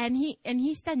 And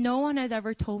he said, no one has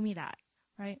ever told me that,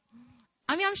 right?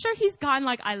 I mean, I'm sure he's gone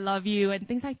like, I love you and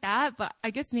things like that, but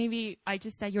I guess maybe I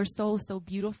just said, your soul is so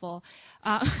beautiful.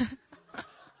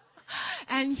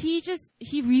 And he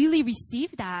really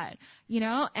received that,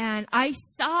 and I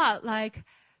saw like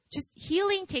just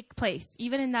healing take place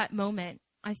even in that moment.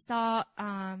 I saw,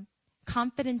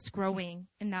 confidence growing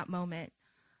in that moment.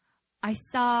 I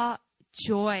saw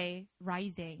joy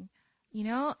rising,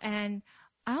 and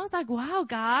I was like, wow,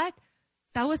 God,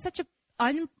 that was such it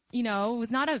was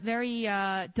not a very,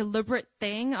 deliberate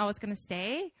thing I was going to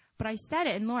say, but I said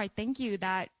it. And Lord, I thank you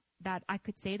that I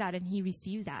could say that and he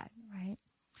receives that, right?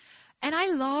 And I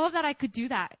love that I could do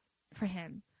that for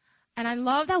him. And I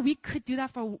love that we could do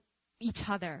that for each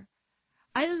other.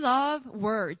 I love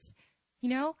words,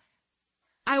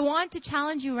 I want to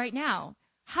challenge you right now.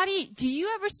 Do you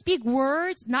ever speak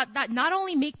words that not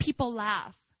only make people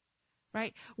laugh,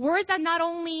 right? Words that not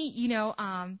only,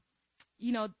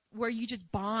 where you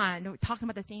just bond or talking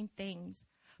about the same things,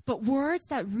 but words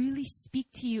that really speak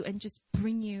to you and just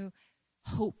bring you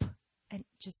hope and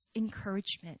just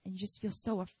encouragement, and you just feel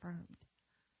so affirmed.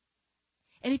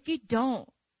 And if you don't,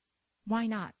 why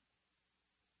not?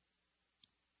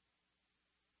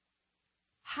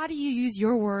 How do you use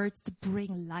your words to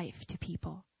bring life to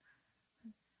people?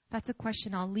 That's a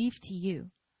question I'll leave to you.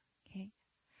 Okay.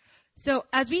 So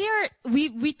as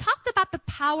we talked about the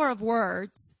power of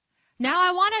words. Now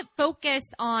I want to focus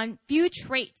on few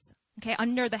traits, okay,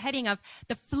 under the heading of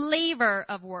the flavor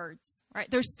of words, right?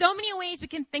 There's so many ways we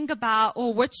can think about,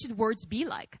 what should words be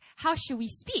like? How should we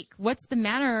speak? What's the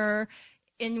manner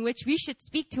in which we should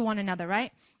speak to one another,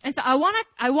 right? And so I want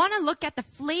to look at the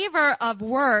flavor of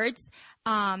words,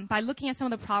 by looking at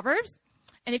some of the Proverbs.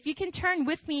 And if you can turn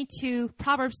with me to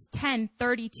Proverbs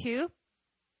 10:32.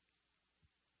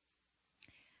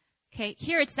 Okay,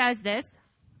 here it says this.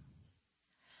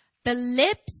 The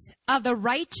lips of the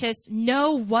righteous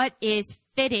know what is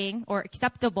fitting or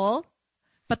acceptable,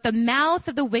 but the mouth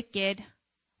of the wicked,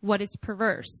 what is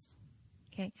perverse.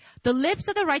 Okay. The lips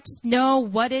of the righteous know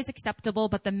what is acceptable,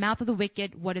 but the mouth of the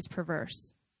wicked, what is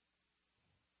perverse.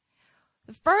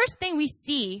 The first thing we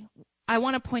see, I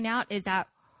want to point out, is that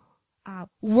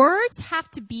words have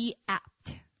to be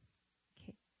apt.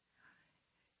 Okay.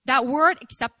 That word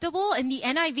acceptable in the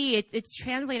NIV, it's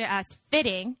translated as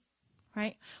fitting.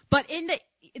 Right? But in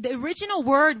the original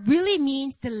word really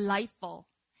means delightful.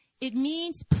 It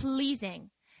means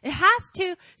pleasing. It has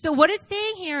to, so what it's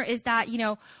saying here is that,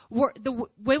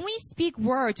 when we speak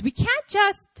words, we can't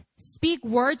just speak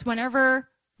words whenever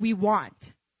we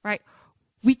want, right?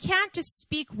 We can't just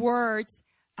speak words,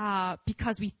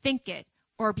 because we think it,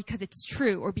 or because it's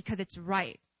true, or because it's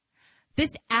right.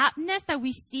 This aptness that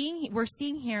we're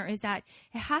seeing here is that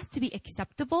it has to be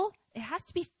acceptable. It has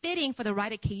to be fitting for the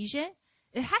right occasion.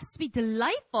 It has to be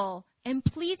delightful and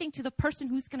pleasing to the person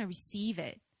who's going to receive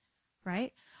it,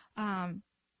 right?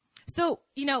 So,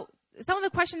 some of the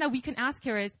question that we can ask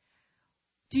here is,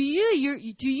 do you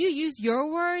use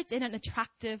your words in an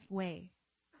attractive way?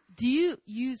 Do you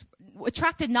use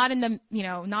attractive not in the,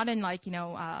 not in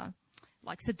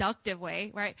like seductive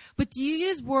way, right? But do you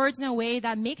use words in a way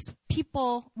that makes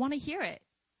people want to hear it?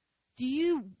 Do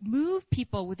you move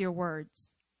people with your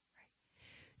words?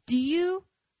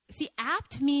 See,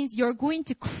 apt means you're going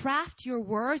to craft your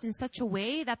words in such a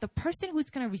way that the person who's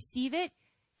going to receive it,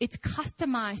 it's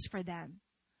customized for them,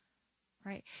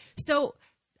 right? So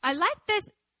I like this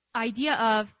idea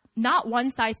of not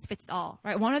one size fits all,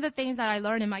 right? One of the things that I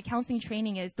learned in my counseling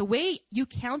training is the way you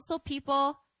counsel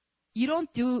people,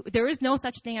 there is no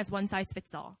such thing as one size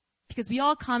fits all, because we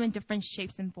all come in different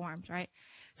shapes and forms, right?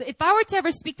 So if I were to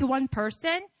ever speak to one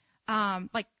person,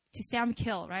 like to Sam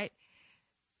Kill, right?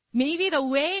 Maybe the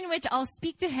way in which I'll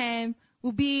speak to him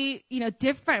will be,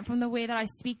 different from the way that I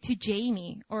speak to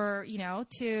Jamie or,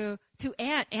 to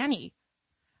Annie,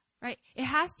 right? It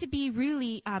has to be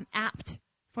really apt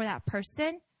for that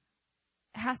person.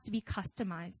 It has to be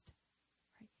customized,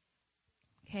 right?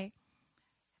 Okay.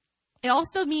 It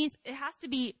also means it has to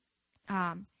be,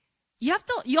 you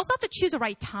also have to choose the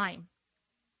right time.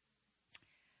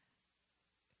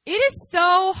 It is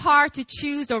so hard to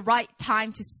choose the right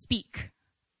time to speak.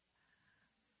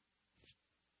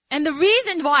 And the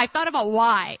reason why, I thought about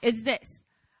why, is this.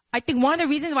 I think one of the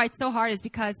reasons why it's so hard is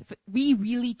because we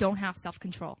really don't have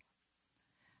self-control.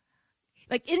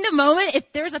 Like in the moment,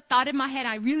 if there's a thought in my head,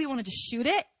 I really want to just shoot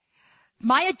it.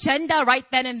 My agenda right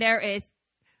then and there is,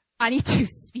 I need to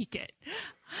speak it.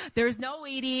 There's no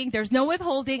waiting. There's no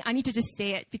withholding. I need to just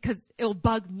say it because it'll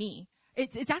bug me.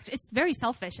 It's very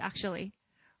selfish, actually,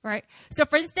 right? So,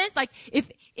 for instance, like if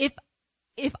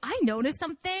I notice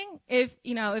something, if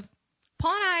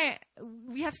Paul and I,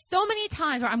 we have so many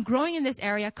times where I'm growing in this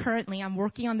area currently. I'm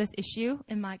working on this issue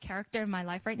in my character, in my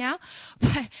life right now.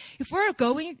 But if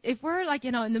we're like,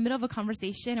 in the middle of a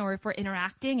conversation, or if we're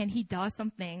interacting and he does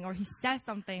something or he says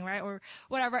something, right, or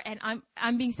whatever, and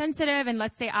I'm being sensitive, and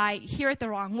let's say I hear it the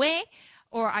wrong way,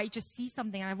 or I just see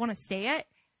something and I want to say it,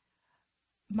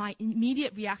 my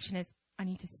immediate reaction is, I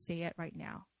need to say it right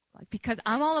now. Like, because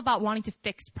I'm all about wanting to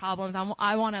fix problems.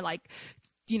 I want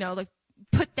to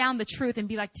put down the truth and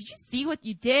be like, did you see what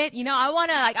you did? I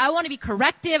want to be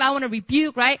corrective. I want to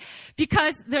rebuke, right?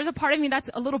 Because there's a part of me that's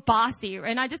a little bossy,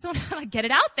 and I just want to get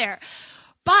it out there.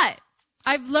 But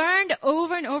I've learned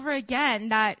over and over again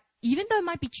that even though it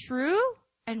might be true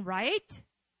and right,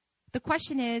 the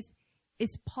question is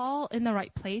Paul in the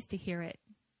right place to hear it?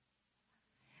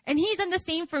 And he's done the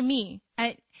same for me.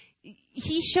 And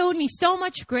he showed me so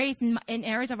much grace in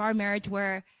areas of our marriage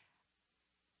where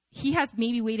he has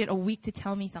maybe waited a week to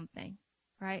tell me something,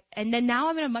 right? And then now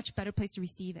I'm in a much better place to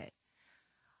receive it.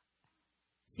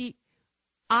 See,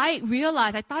 I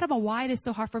thought about why it is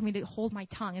so hard for me to hold my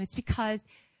tongue. And it's because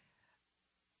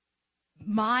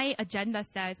my agenda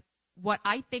says what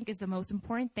I think is the most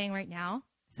important thing right now,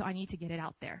 so I need to get it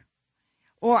out there.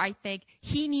 Or I think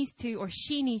he needs to, or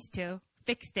she needs to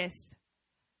fix this.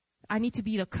 I need to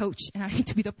be the coach, and I need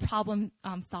to be the problem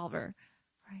solver,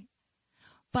 right?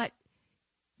 But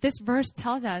this verse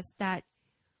tells us that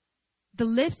the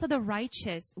lips of the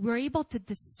righteous, we're able to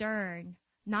discern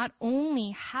not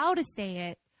only how to say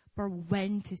it, but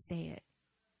when to say it.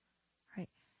 Right?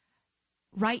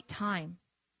 Right time.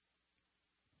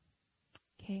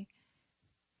 Okay?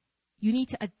 You need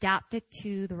to adapt it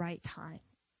to the right time.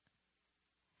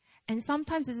 And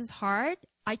sometimes this is hard.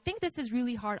 I think this is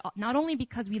really hard, not only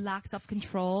because we lack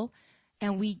self-control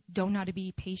and we don't know how to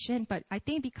be patient, but I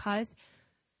think because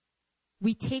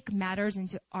we take matters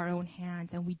into our own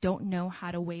hands and we don't know how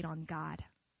to wait on God.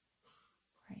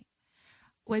 Right?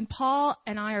 When Paul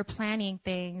and I are planning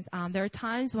things, there are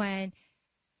times when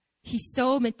he's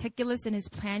so meticulous in his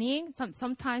planning.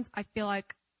 Sometimes I feel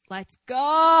like, let's go.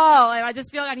 And I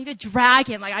just feel like I need to drag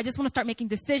him. Like, I just want to start making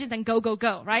decisions and go,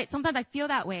 right? Sometimes I feel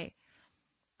that way.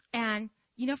 And,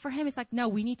 for him, it's like, no,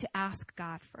 we need to ask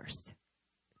God first.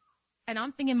 And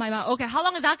I'm thinking in my mind, okay, how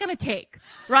long is that going to take?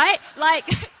 Right? Like,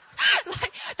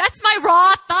 that's my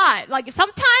raw thought. Like,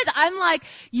 sometimes I'm like,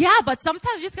 yeah, but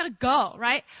sometimes you just gotta go,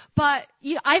 right? But,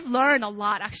 I've learned a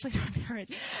lot, actually, in our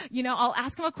marriage. I'll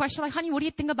ask him a question like, honey, what do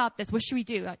you think about this? What should we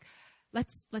do? Like,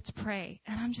 let's pray.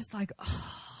 And I'm just like,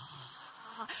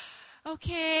 oh,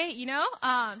 okay,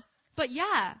 but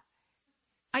yeah,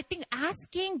 I think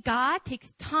asking God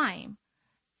takes time.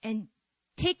 And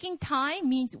taking time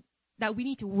means that we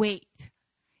need to wait.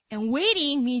 And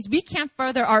waiting means we can't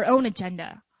further our own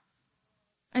agenda.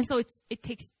 And so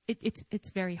it's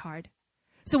very hard.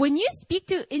 So when you speak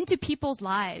into people's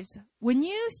lives, when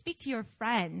you speak to your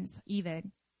friends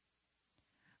even,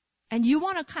 and you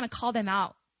want to kind of call them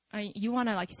out, you want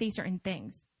to say certain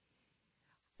things,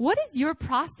 what is your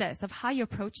process of how you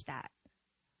approach that?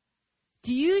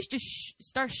 Do you just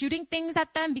start shooting things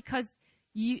at them because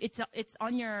it's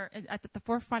on at the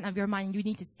forefront of your mind and you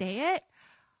need to say it?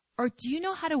 Or do you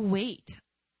know how to wait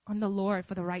on the Lord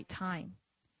for the right time?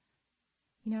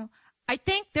 I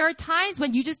think there are times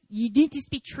when you need to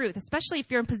speak truth, especially if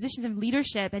you're in positions of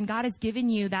leadership and God has given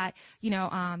you that,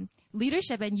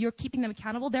 leadership and you're keeping them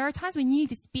accountable. There are times when you need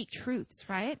to speak truths,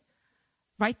 right?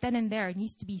 Right then and there, it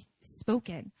needs to be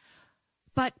spoken.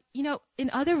 But, in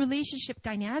other relationship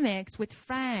dynamics with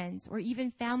friends or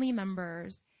even family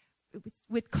members,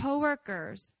 with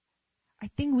coworkers, I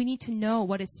think we need to know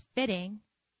what is fitting.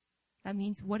 That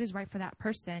means what is right for that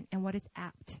person and what is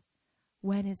apt.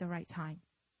 When is the right time?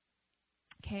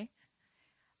 Okay.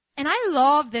 And I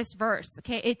love this verse.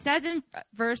 Okay. It says in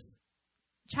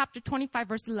chapter 25,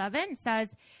 verse 11, it says,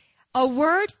 a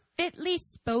word fitly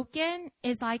spoken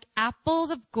is like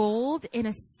apples of gold in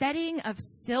a setting of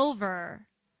silver.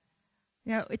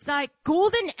 It's like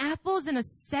golden apples in a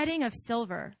setting of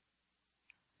silver.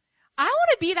 I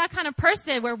want to be that kind of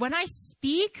person where when I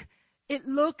speak, it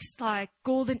looks like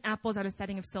golden apples on a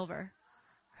setting of silver.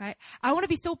 right? I want to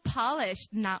be so polished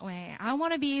in that way. I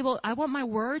want my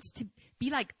words to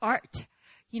be like art,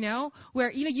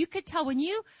 where, you could tell when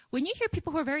you hear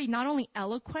people who are very not only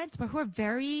eloquent, but who are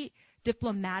very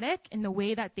diplomatic in the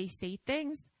way that they say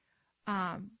things.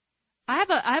 Anyways,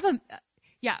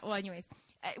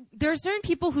 there are certain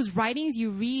people whose writings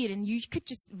you read and you could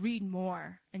just read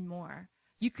more and more.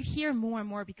 You could hear more and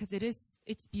more because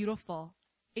it's beautiful.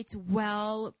 It's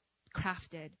well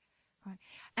crafted. Right?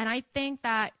 And I think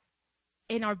that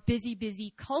in our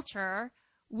busy culture,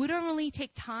 we don't really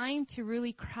take time to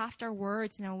really craft our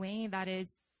words in a way that is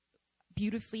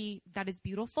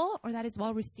beautiful or that is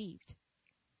well received.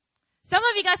 Some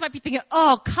of you guys might be thinking,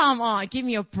 oh, come on, give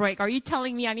me a break. Are you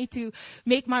telling me I need to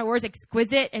make my words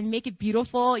exquisite and make it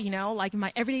beautiful, like in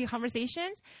my everyday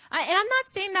conversations?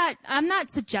 I'm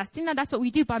not suggesting that that's what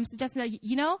we do, but I'm suggesting that,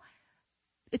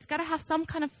 it's got to have some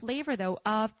kind of flavor, though,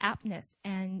 of aptness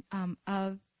and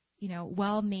of,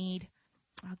 well-made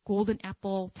golden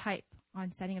apple type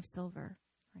on setting of silver.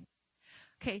 Right?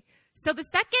 Okay, so the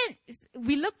second,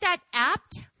 we looked at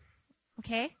apt,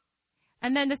 okay?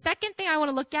 And then the second thing I want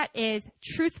to look at is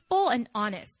truthful and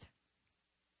honest.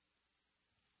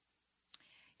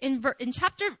 In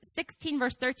chapter 16,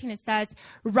 verse 13, it says,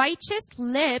 righteous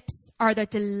lips are the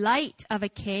delight of a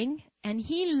king, and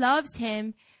he loves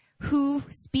him who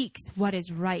speaks what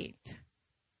is right.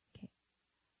 Okay.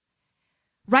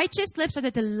 Righteous lips are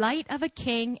the delight of a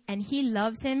king, and he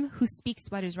loves him who speaks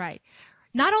what is right.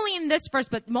 Not only in this verse,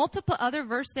 but multiple other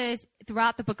verses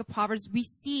throughout the book of Proverbs, we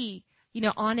see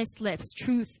honest lips,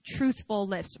 truthful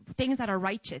lips, things that are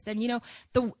righteous. And,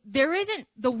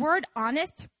 the word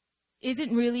honest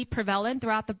isn't really prevalent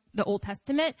throughout the Old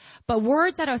Testament, but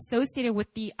words that are associated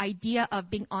with the idea of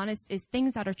being honest is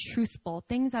things that are truthful,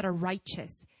 things that are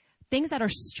righteous, things that are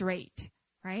straight,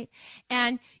 right?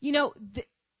 And,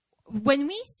 when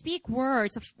we speak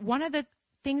words, one of the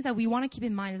things that we want to keep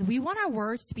in mind is we want our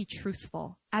words to be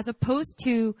truthful as opposed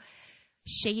to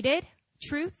shaded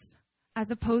truths, as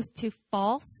opposed to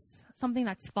something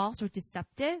that's false or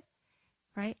deceptive,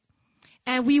 right?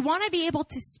 And we want to be able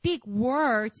to speak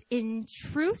words in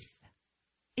truth,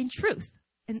 and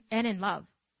in love,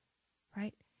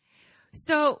 right?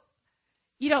 So,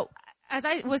 as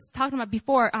I was talking about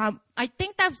before, I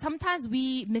think that sometimes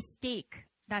we mistake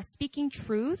that speaking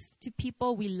truth to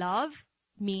people we love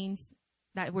means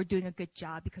that we're doing a good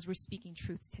job because we're speaking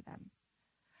truths to them.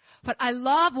 But I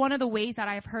love one of the ways that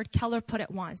I've heard Keller put it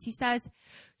once. He says,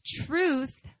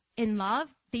 truth and love,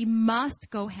 they must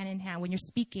go hand in hand when you're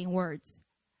speaking words.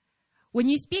 When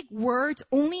you speak words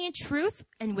only in truth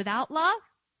and without love,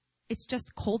 it's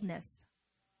just coldness.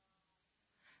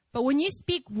 But when you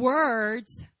speak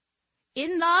words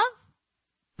in love,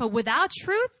 but without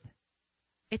truth,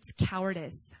 it's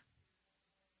cowardice.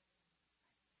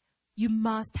 You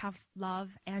must have love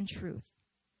and truth.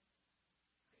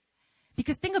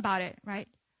 Because think about it, right?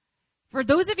 For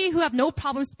those of you who have no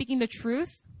problem speaking the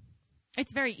truth,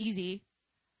 it's very easy.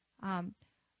 For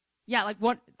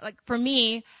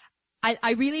me,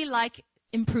 I really like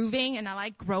improving and I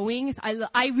like growing. So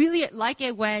I really like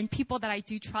it when people that I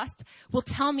do trust will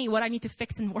tell me what I need to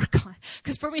fix and work on.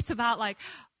 Because for me, it's about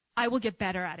I will get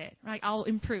better at it, right? I'll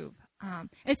improve.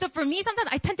 And so for me, sometimes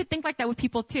I tend to think like that with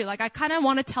people too. I kind of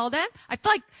want to tell them. I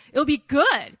feel like it'll be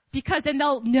good because then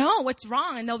they'll know what's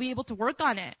wrong and they'll be able to work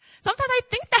on it. Sometimes I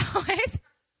think that way. Some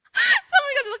of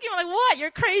you guys are looking at me like, what?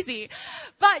 You're crazy.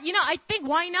 But, I think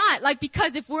why not?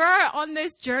 Because if we're on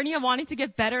this journey of wanting to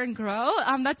get better and grow,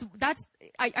 I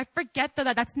forget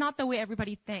that that's not the way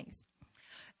everybody thinks.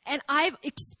 And I've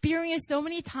experienced so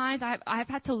many times I've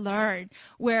had to learn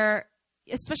where,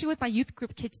 especially with my youth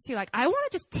group kids too, I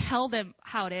want to just tell them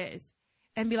how it is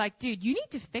and be like, dude, you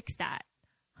need to fix that.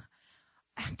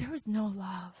 And there was no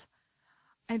love.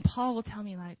 And Paul will tell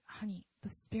me honey, the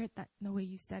spirit the way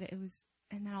you said it was,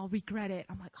 and then I'll regret it.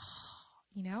 I'm like,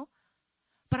 oh,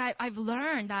 But I've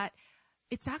learned that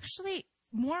it's actually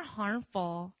more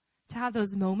harmful to have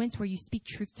those moments where you speak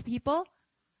truth to people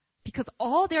because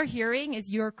all they're hearing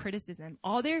is your criticism.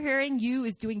 All they're hearing you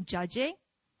is doing judging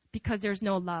because there's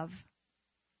no love.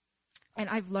 And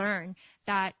I've learned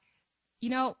that,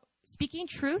 speaking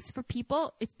truth for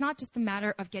people, it's not just a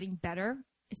matter of getting better.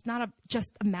 It's not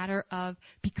just a matter of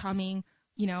becoming,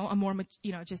 a more,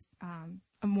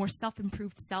 a more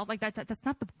self-improved self. That's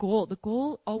not the goal. The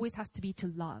goal always has to be to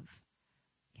love.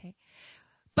 Okay.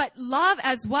 But love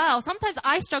as well. Sometimes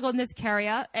I struggle in this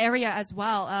area as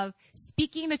well of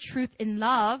speaking the truth in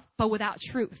love, but without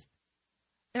truth.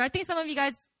 And I think some of you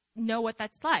guys know what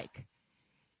that's like.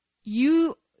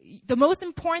 The most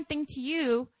important thing to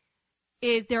you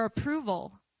is their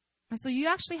approval, And so you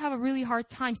actually have a really hard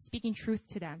time speaking truth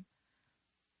to them.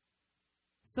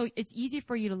 So it's easy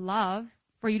for you to love,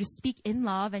 for you to speak in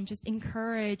love and just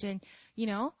encourage and,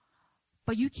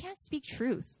 but you can't speak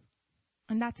truth.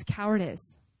 And that's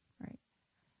cowardice, right?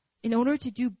 In order to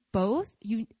do both,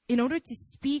 in order to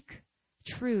speak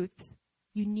truth,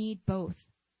 you need both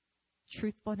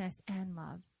truthfulness and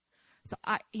love. So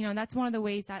that's one of the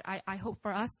ways that I hope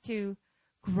for us to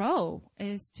grow,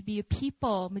 is to be a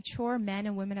people, mature men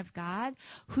and women of God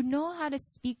who know how to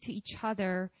speak to each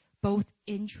other both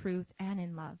in truth and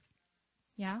in love.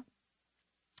 Yeah?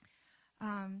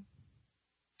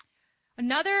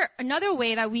 Another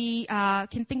way that we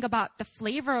can think about the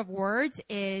flavor of words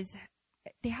is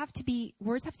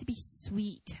words have to be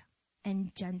sweet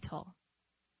and gentle,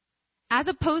 as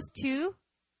opposed to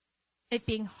it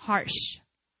being harsh.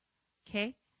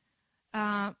 Okay?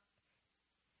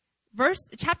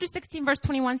 Chapter 16, verse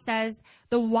 21 says,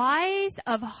 "The wise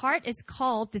of heart is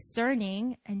called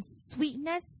discerning, and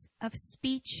sweetness of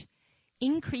speech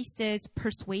increases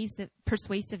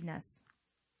persuasiveness."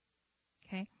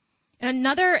 Okay. In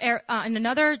another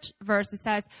verse, it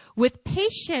says, "With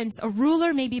patience, a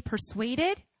ruler may be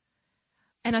persuaded,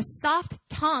 and a soft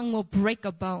tongue will break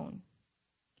a bone."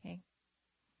 Okay.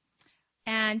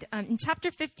 And in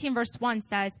chapter 15, verse 1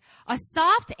 says, "A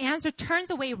soft answer turns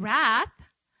away wrath,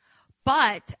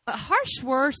 but a harsh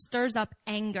word stirs up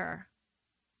anger."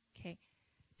 Okay.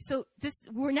 So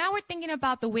we're thinking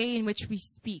about the way in which we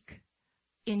speak,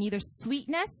 in either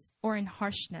sweetness or in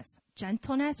harshness,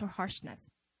 gentleness or harshness.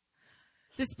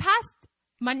 This past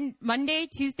Monday,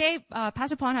 Tuesday,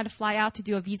 Pastor Paul had to fly out to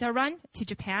do a visa run to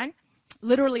Japan,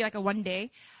 literally like a one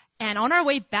day. And on our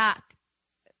way back,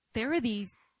 there were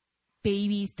these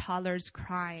babies, toddlers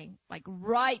crying, like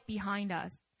right behind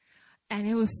us. And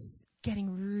it was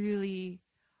getting really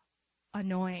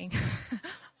annoying.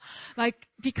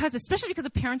 Especially because the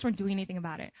parents weren't doing anything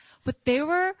about it. But they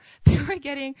were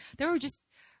just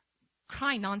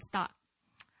crying nonstop.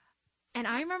 And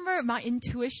I remember my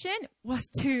intuition was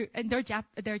and they're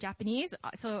Japanese,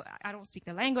 so I don't speak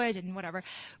the language and whatever.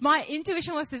 My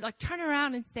intuition was to turn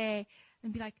around and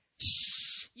be like,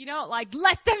 shh,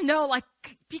 let them know,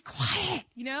 be quiet,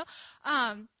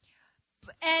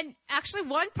 And actually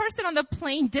one person on the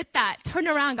plane did that, turned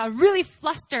around, got really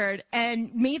flustered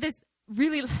and made this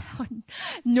really loud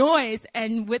noise.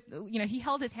 And he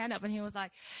held his hand up and he was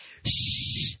like,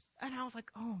 shh. And I was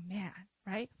like, oh man,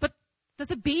 right? But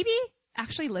does a baby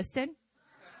actually listen?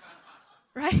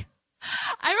 Right?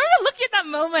 I remember looking at that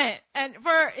moment and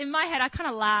in my head, I kind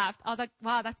of laughed. I was like,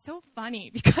 wow, that's so funny,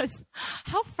 because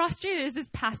how frustrated is this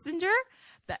passenger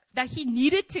that he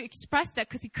needed to express that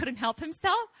because he couldn't help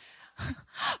himself?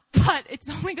 But it's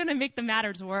only going to make the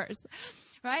matters worse,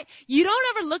 right? You don't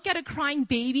ever look at a crying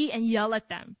baby and yell at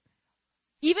them,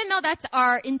 even though that's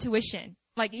our intuition.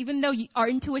 Even though our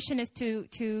intuition is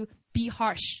to be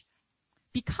harsh,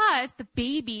 because the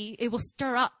baby, it will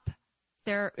stir up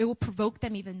it will provoke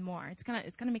them even more. It's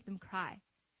gonna make them cry.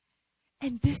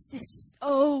 And this is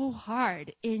so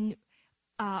hard in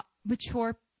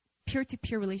mature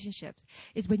peer-to-peer relationships,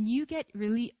 is when you get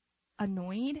really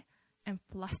annoyed and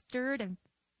flustered and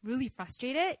really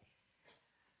frustrated,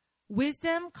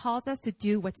 wisdom calls us to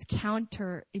do what's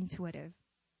counterintuitive.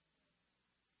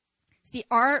 See,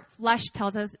 our flesh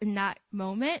tells us in that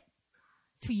moment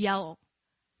to yell,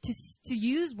 to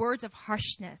use words of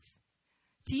harshness,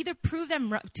 to either prove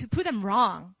them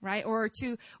wrong, right? Or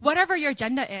to whatever your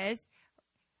agenda is,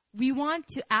 we want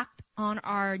to act on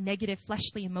our negative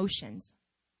fleshly emotions.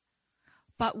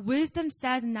 But wisdom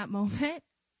says in that moment,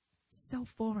 so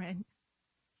foreign,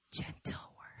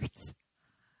 gentle words.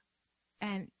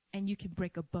 And you can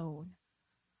break a bone.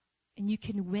 And you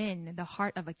can win the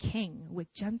heart of a king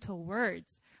with gentle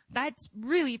words. That's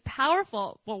really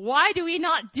powerful. But why do we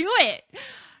not do it?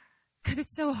 Because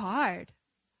it's so hard.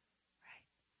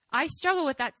 Right? I struggle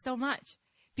with that so much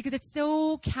because it's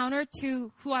so counter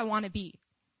to who I want to be.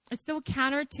 It's so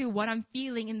counter to what I'm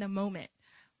feeling in the moment.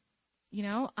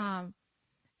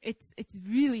 It's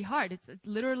really hard. It's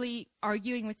literally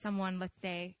arguing with someone, let's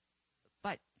say,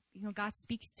 but God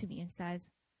speaks to me and says,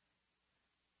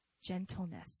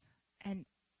 gentleness. And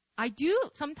I do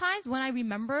sometimes, when I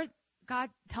remember God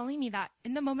telling me that,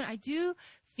 in the moment I do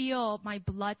feel my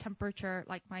blood temperature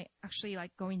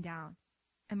going down,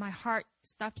 and my heart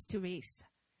stops to race.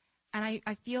 And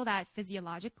I feel that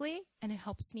physiologically, and it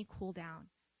helps me cool down.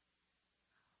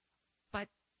 But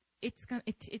it's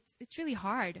really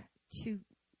hard to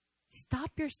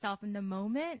stop yourself in the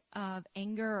moment of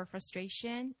anger or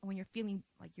frustration when you're feeling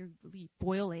like you're really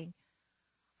boiling,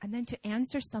 and then to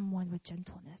answer someone with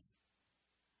gentleness.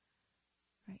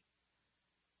 Right?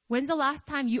 When's the last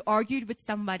time you argued with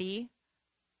somebody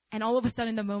and all of a sudden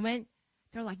in the moment,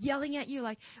 they're like yelling at you,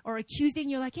 like, or accusing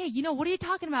you, like, hey, what are you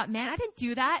talking about, man? I didn't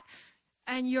do that.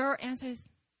 And your answer is,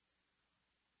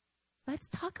 let's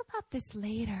talk about this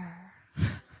later.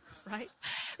 Right?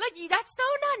 Like, that's so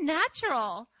not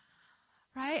natural.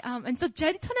 Right? And so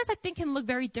gentleness, I think, can look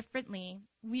very differently.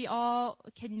 We all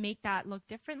can make that look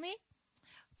differently.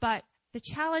 But the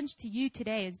challenge to you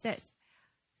today is this.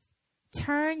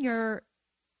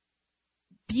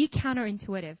 Be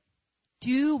counterintuitive.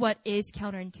 Do what is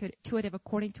counterintuitive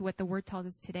according to what the word tells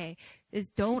us today. Is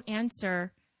don't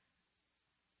answer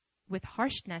with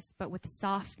harshness, but with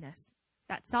softness.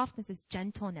 That softness is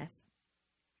gentleness.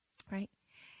 Right?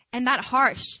 And that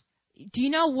harsh. Do you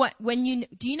know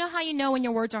how you know when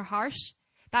your words are harsh?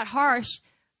 That harsh,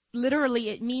 literally,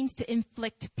 it means to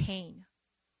inflict pain.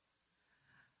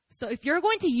 So if you're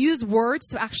going to use words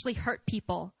to actually hurt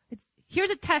people,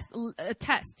 here's a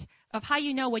test of how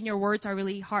you know when your words are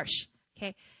really harsh.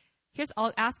 Okay.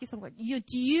 I'll ask you something.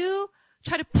 Do you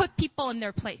try to put people in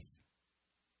their place?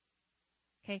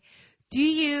 Okay. Do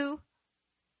you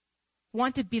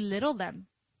want to belittle them?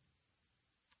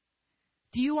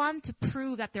 Do you want to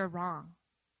prove that they're wrong?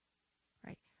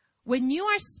 Right? When you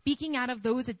are speaking out of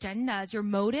those agendas, your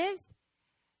motives,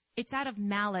 it's out of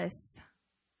malice,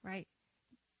 right?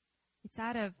 It's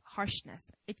out of harshness.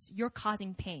 You're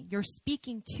causing pain. You're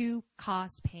speaking to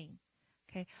cause pain.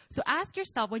 Okay? So ask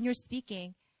yourself when you're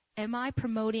speaking, am I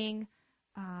promoting,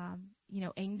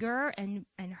 anger and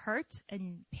hurt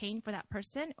and pain for that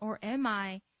person? Or am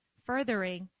I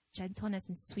furthering gentleness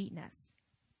and sweetness?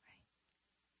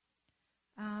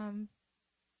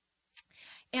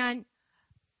 And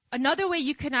another way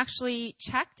you can actually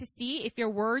check to see if your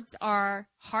words are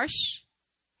harsh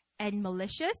and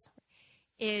malicious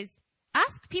is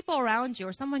ask people around you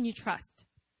or someone you trust.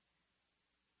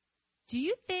 Do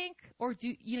you think, or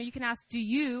you can ask, do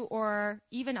you, or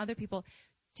even other people,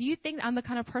 do you think I'm the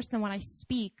kind of person when I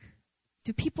speak,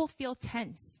 do people feel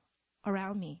tense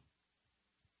around me?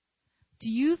 Do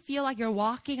you feel like you're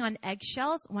walking on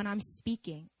eggshells when I'm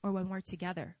speaking or when we're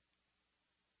together?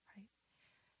 Right?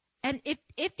 And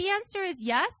if the answer is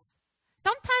yes,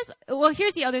 sometimes,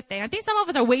 here's the other thing. I think some of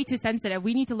us are way too sensitive.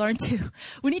 We need to learn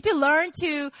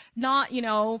to not,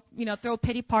 throw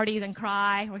pity parties and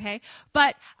cry, okay?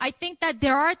 But I think that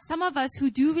there are some of us who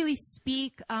do really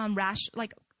speak,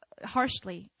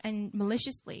 harshly and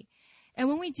maliciously. And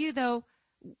when we do, though,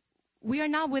 we are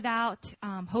not without,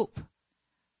 hope.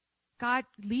 God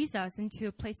leads us into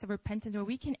a place of repentance where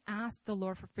we can ask the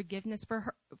Lord for forgiveness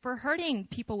for hurting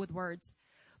people with words,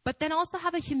 but then also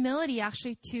have the humility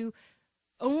actually to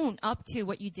own up to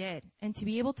what you did and to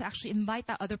be able to actually invite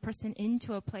that other person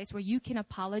into a place where you can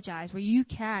apologize, where you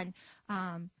can,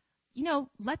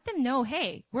 let them know,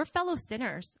 hey, we're fellow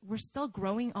sinners. We're still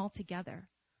growing all together,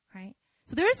 right?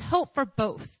 So there is hope for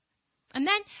both. And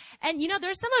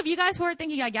there's some of you guys who are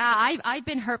thinking like, yeah, I've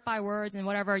been hurt by words and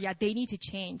whatever. Yeah, they need to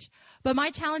change. But my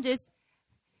challenge is,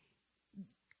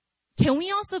 can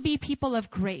we also be people of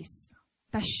grace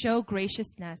that show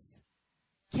graciousness?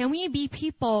 Can we be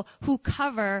people who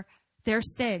cover their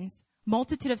sins,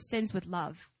 multitude of sins with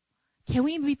love? Can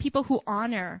we be people who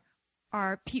honor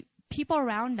our people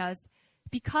around us?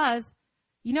 Because,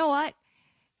 you know what?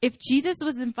 If Jesus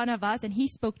was in front of us and he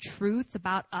spoke truth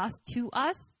about us to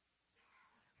us,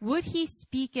 would he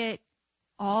speak it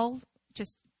all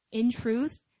just in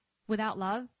truth without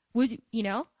love?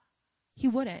 He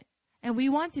wouldn't. And we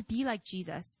want to be like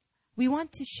Jesus. We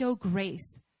want to show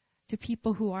grace to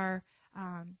people who are,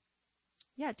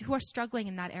 who are struggling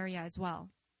in that area as well.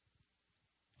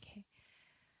 Okay.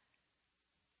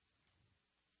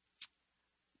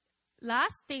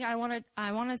 Last thing I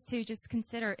want us to just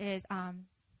consider is,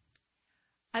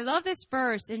 I love this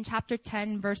verse in chapter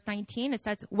 10, verse 19. It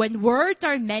says, when words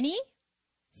are many,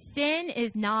 sin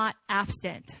is not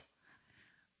absent.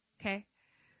 Okay.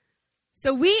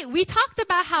 So we talked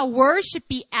about how words should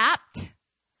be apt.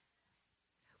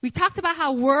 We talked about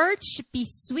how words should be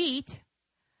sweet.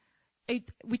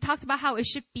 We talked about how it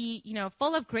should be,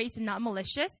 full of grace and not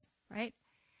malicious, right?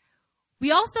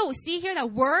 We also see here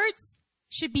that words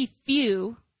should be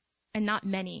few and not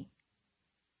many.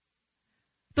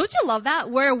 Don't you love that?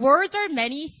 Where words are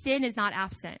many, sin is not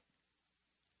absent.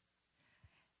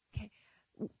 Okay.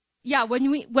 Yeah,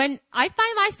 when I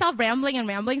find myself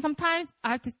rambling sometimes,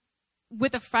 I have to,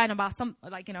 with a friend about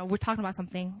we're talking about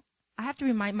something, I have to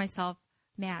remind myself,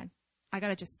 man, I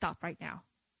gotta just stop right now.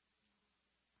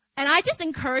 And I just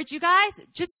encourage you guys,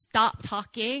 just stop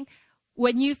talking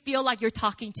when you feel like you're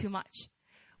talking too much.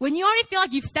 When you already feel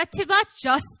like you've said too much,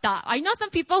 just stop. I know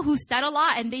some people who said a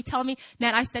lot and they tell me,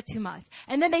 man, I said too much.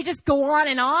 And then they just go on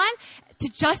and on to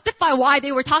justify why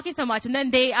they were talking so much. And then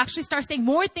they actually start saying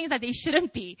more things that they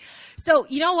shouldn't be. So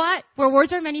you know what? Where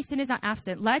words are many, sin is not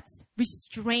absent. Let's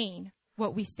restrain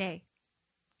what we say.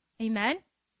 Amen?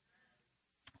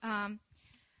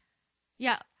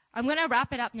 Yeah, I'm going to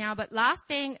wrap it up now. But last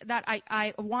thing that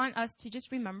I want us to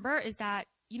just remember is that,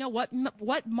 you know, what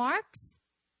marks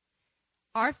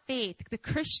our faith, the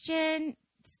Christian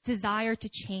desire to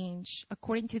change,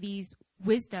 according to these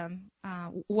wisdom,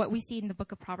 what we see in the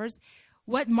book of Proverbs,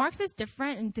 what marks us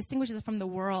different and distinguishes us from the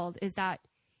world is that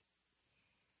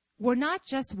we're not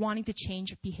just wanting to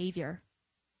change behavior.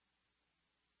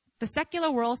 The secular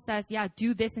world says, yeah,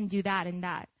 do this and do that and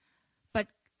that. But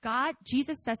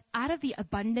Jesus says, out of the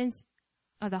abundance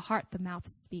of the heart, the mouth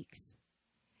speaks.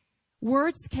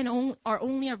 Words are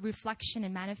only a reflection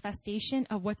and manifestation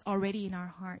of what's already in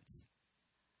our hearts.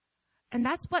 And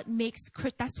that's what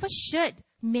should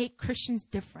make Christians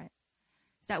different.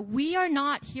 That we are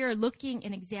not here looking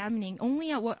and examining only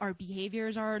at what our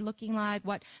behaviors are looking like,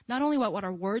 not only what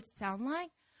our words sound like,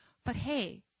 but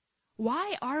hey,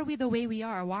 why are we the way we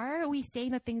are? Why do we say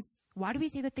the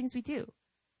things we do?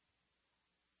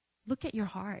 Look at your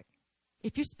heart.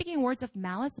 If you're speaking words of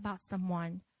malice about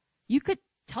someone, you could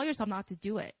tell yourself not to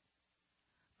do it.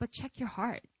 But check your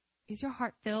heart. Is your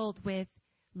heart filled with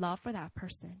love for that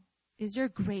person? Is there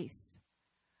grace?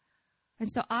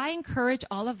 And so I encourage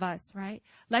all of us, right?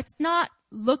 Let's not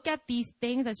look at these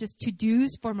things as just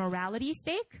to-dos for morality's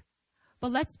sake,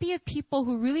 but let's be a people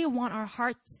who really want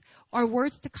our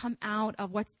words to come out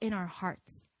of what's in our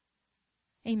hearts.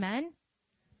 Amen?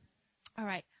 All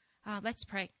right, let's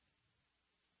pray.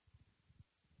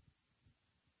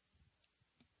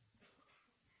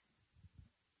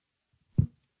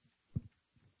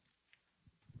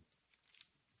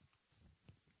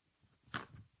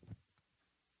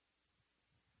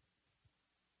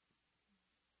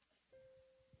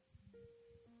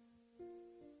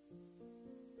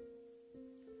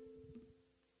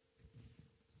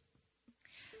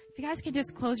 If you guys can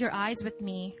just close your eyes with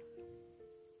me.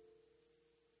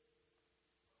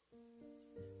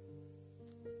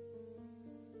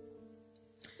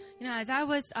 You know, as I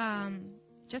was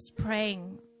just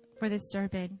praying for this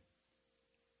sermon,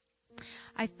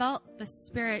 I felt the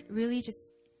Spirit really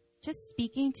just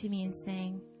speaking to me and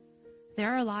saying,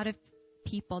 there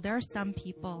are some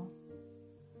people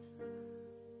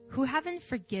who haven't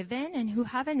forgiven and who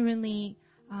haven't really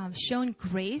shown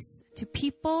grace to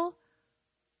people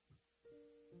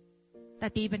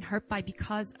that they've been hurt by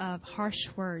because of harsh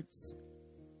words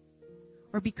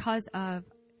or because of,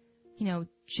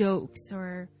 jokes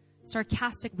or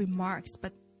sarcastic remarks,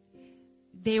 but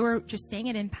they were just saying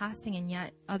it in passing, and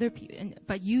yet other people,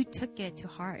 but you took it to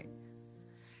heart.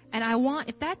 And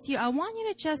if that's you, I want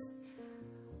you to just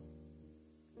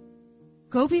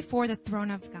go before the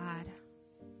throne of God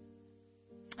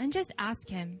and just ask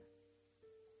Him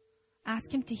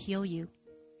to heal you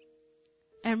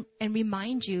and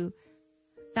remind you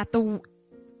that the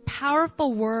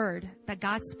powerful word that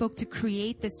God spoke to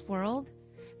create this world,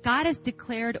 God has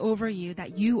declared over you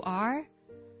that you are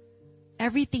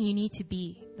everything you need to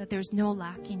be, that there's no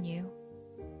lack in you.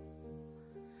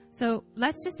 So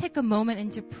let's just take a moment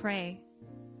and to pray.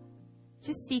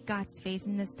 Just seek God's face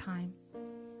in this time.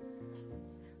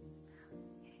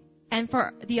 And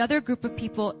for the other group of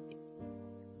people,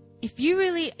 if you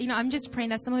really, I'm just praying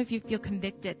that some of you feel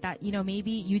convicted that,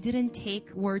 maybe you didn't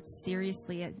take words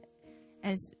seriously and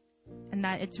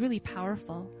that it's really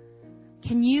powerful.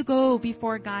 Can you go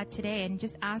before God today and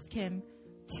just ask Him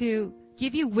to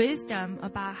give you wisdom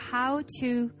about how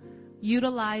to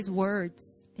utilize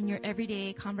words in your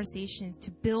everyday conversations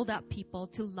to build up people,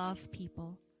 to love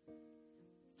people?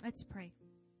 Let's pray.